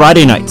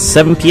Friday nights,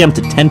 7 p.m.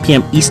 to 10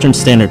 p.m. Eastern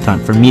Standard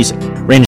Time for music,